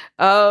that.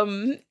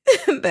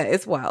 That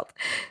is wild.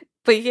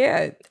 But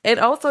yeah, and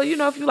also,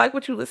 if you like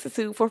what you listen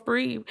to for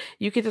free,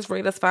 you can just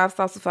rate us 5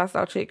 stars with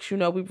 5-star chicks.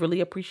 We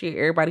really appreciate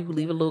everybody who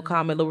leave a little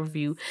comment, a little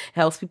review,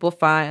 helps people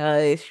find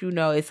us.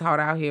 It's hard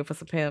out here for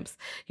some pimps.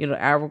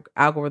 Our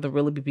algorithm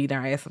really be beating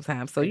our ass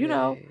sometimes. So,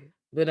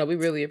 But no, we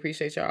really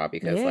appreciate y'all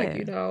because, life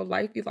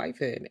be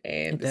lifing,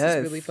 and this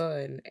is really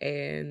fun,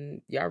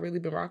 and y'all really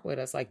been rocking with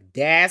us. Like,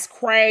 that's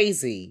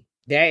crazy.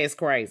 That is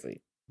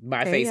crazy.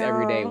 My face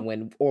every day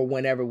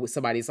whenever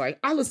somebody's like,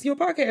 I listen to your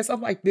podcast. I'm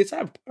like, bitch, I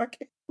have a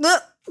podcast.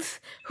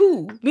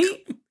 Who?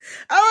 Me?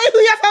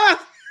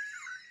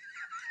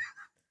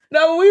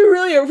 No, we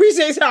really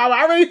appreciate y'all.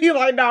 I really feel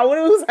like, what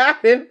was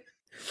happening?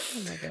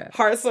 Oh my God.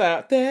 Hearts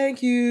out.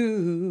 Thank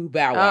you.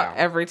 Bow Wow.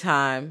 Every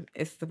time.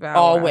 It's the Bow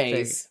Wow.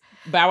 Always.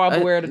 Bow Wow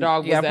Beware the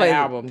Dog was that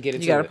album. Get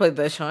it. You gotta play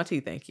the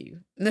Ashanti thank you.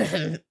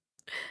 We're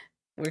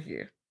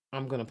here.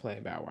 I'm gonna play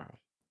Bow Wow.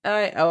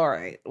 All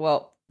right.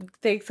 Well,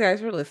 thanks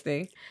guys for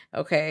listening.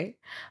 Okay.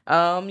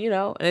 And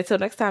until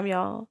next time,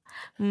 y'all.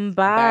 Bye.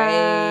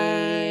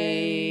 Bye.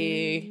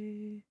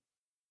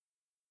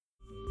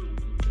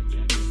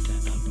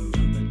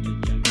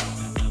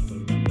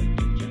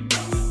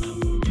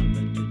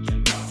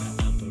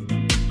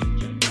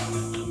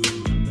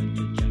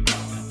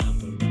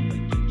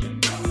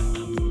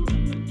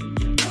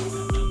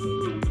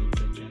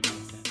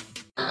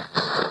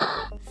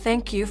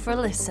 Thank you for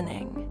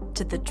listening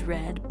to the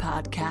Dread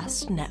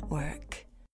Podcast Network.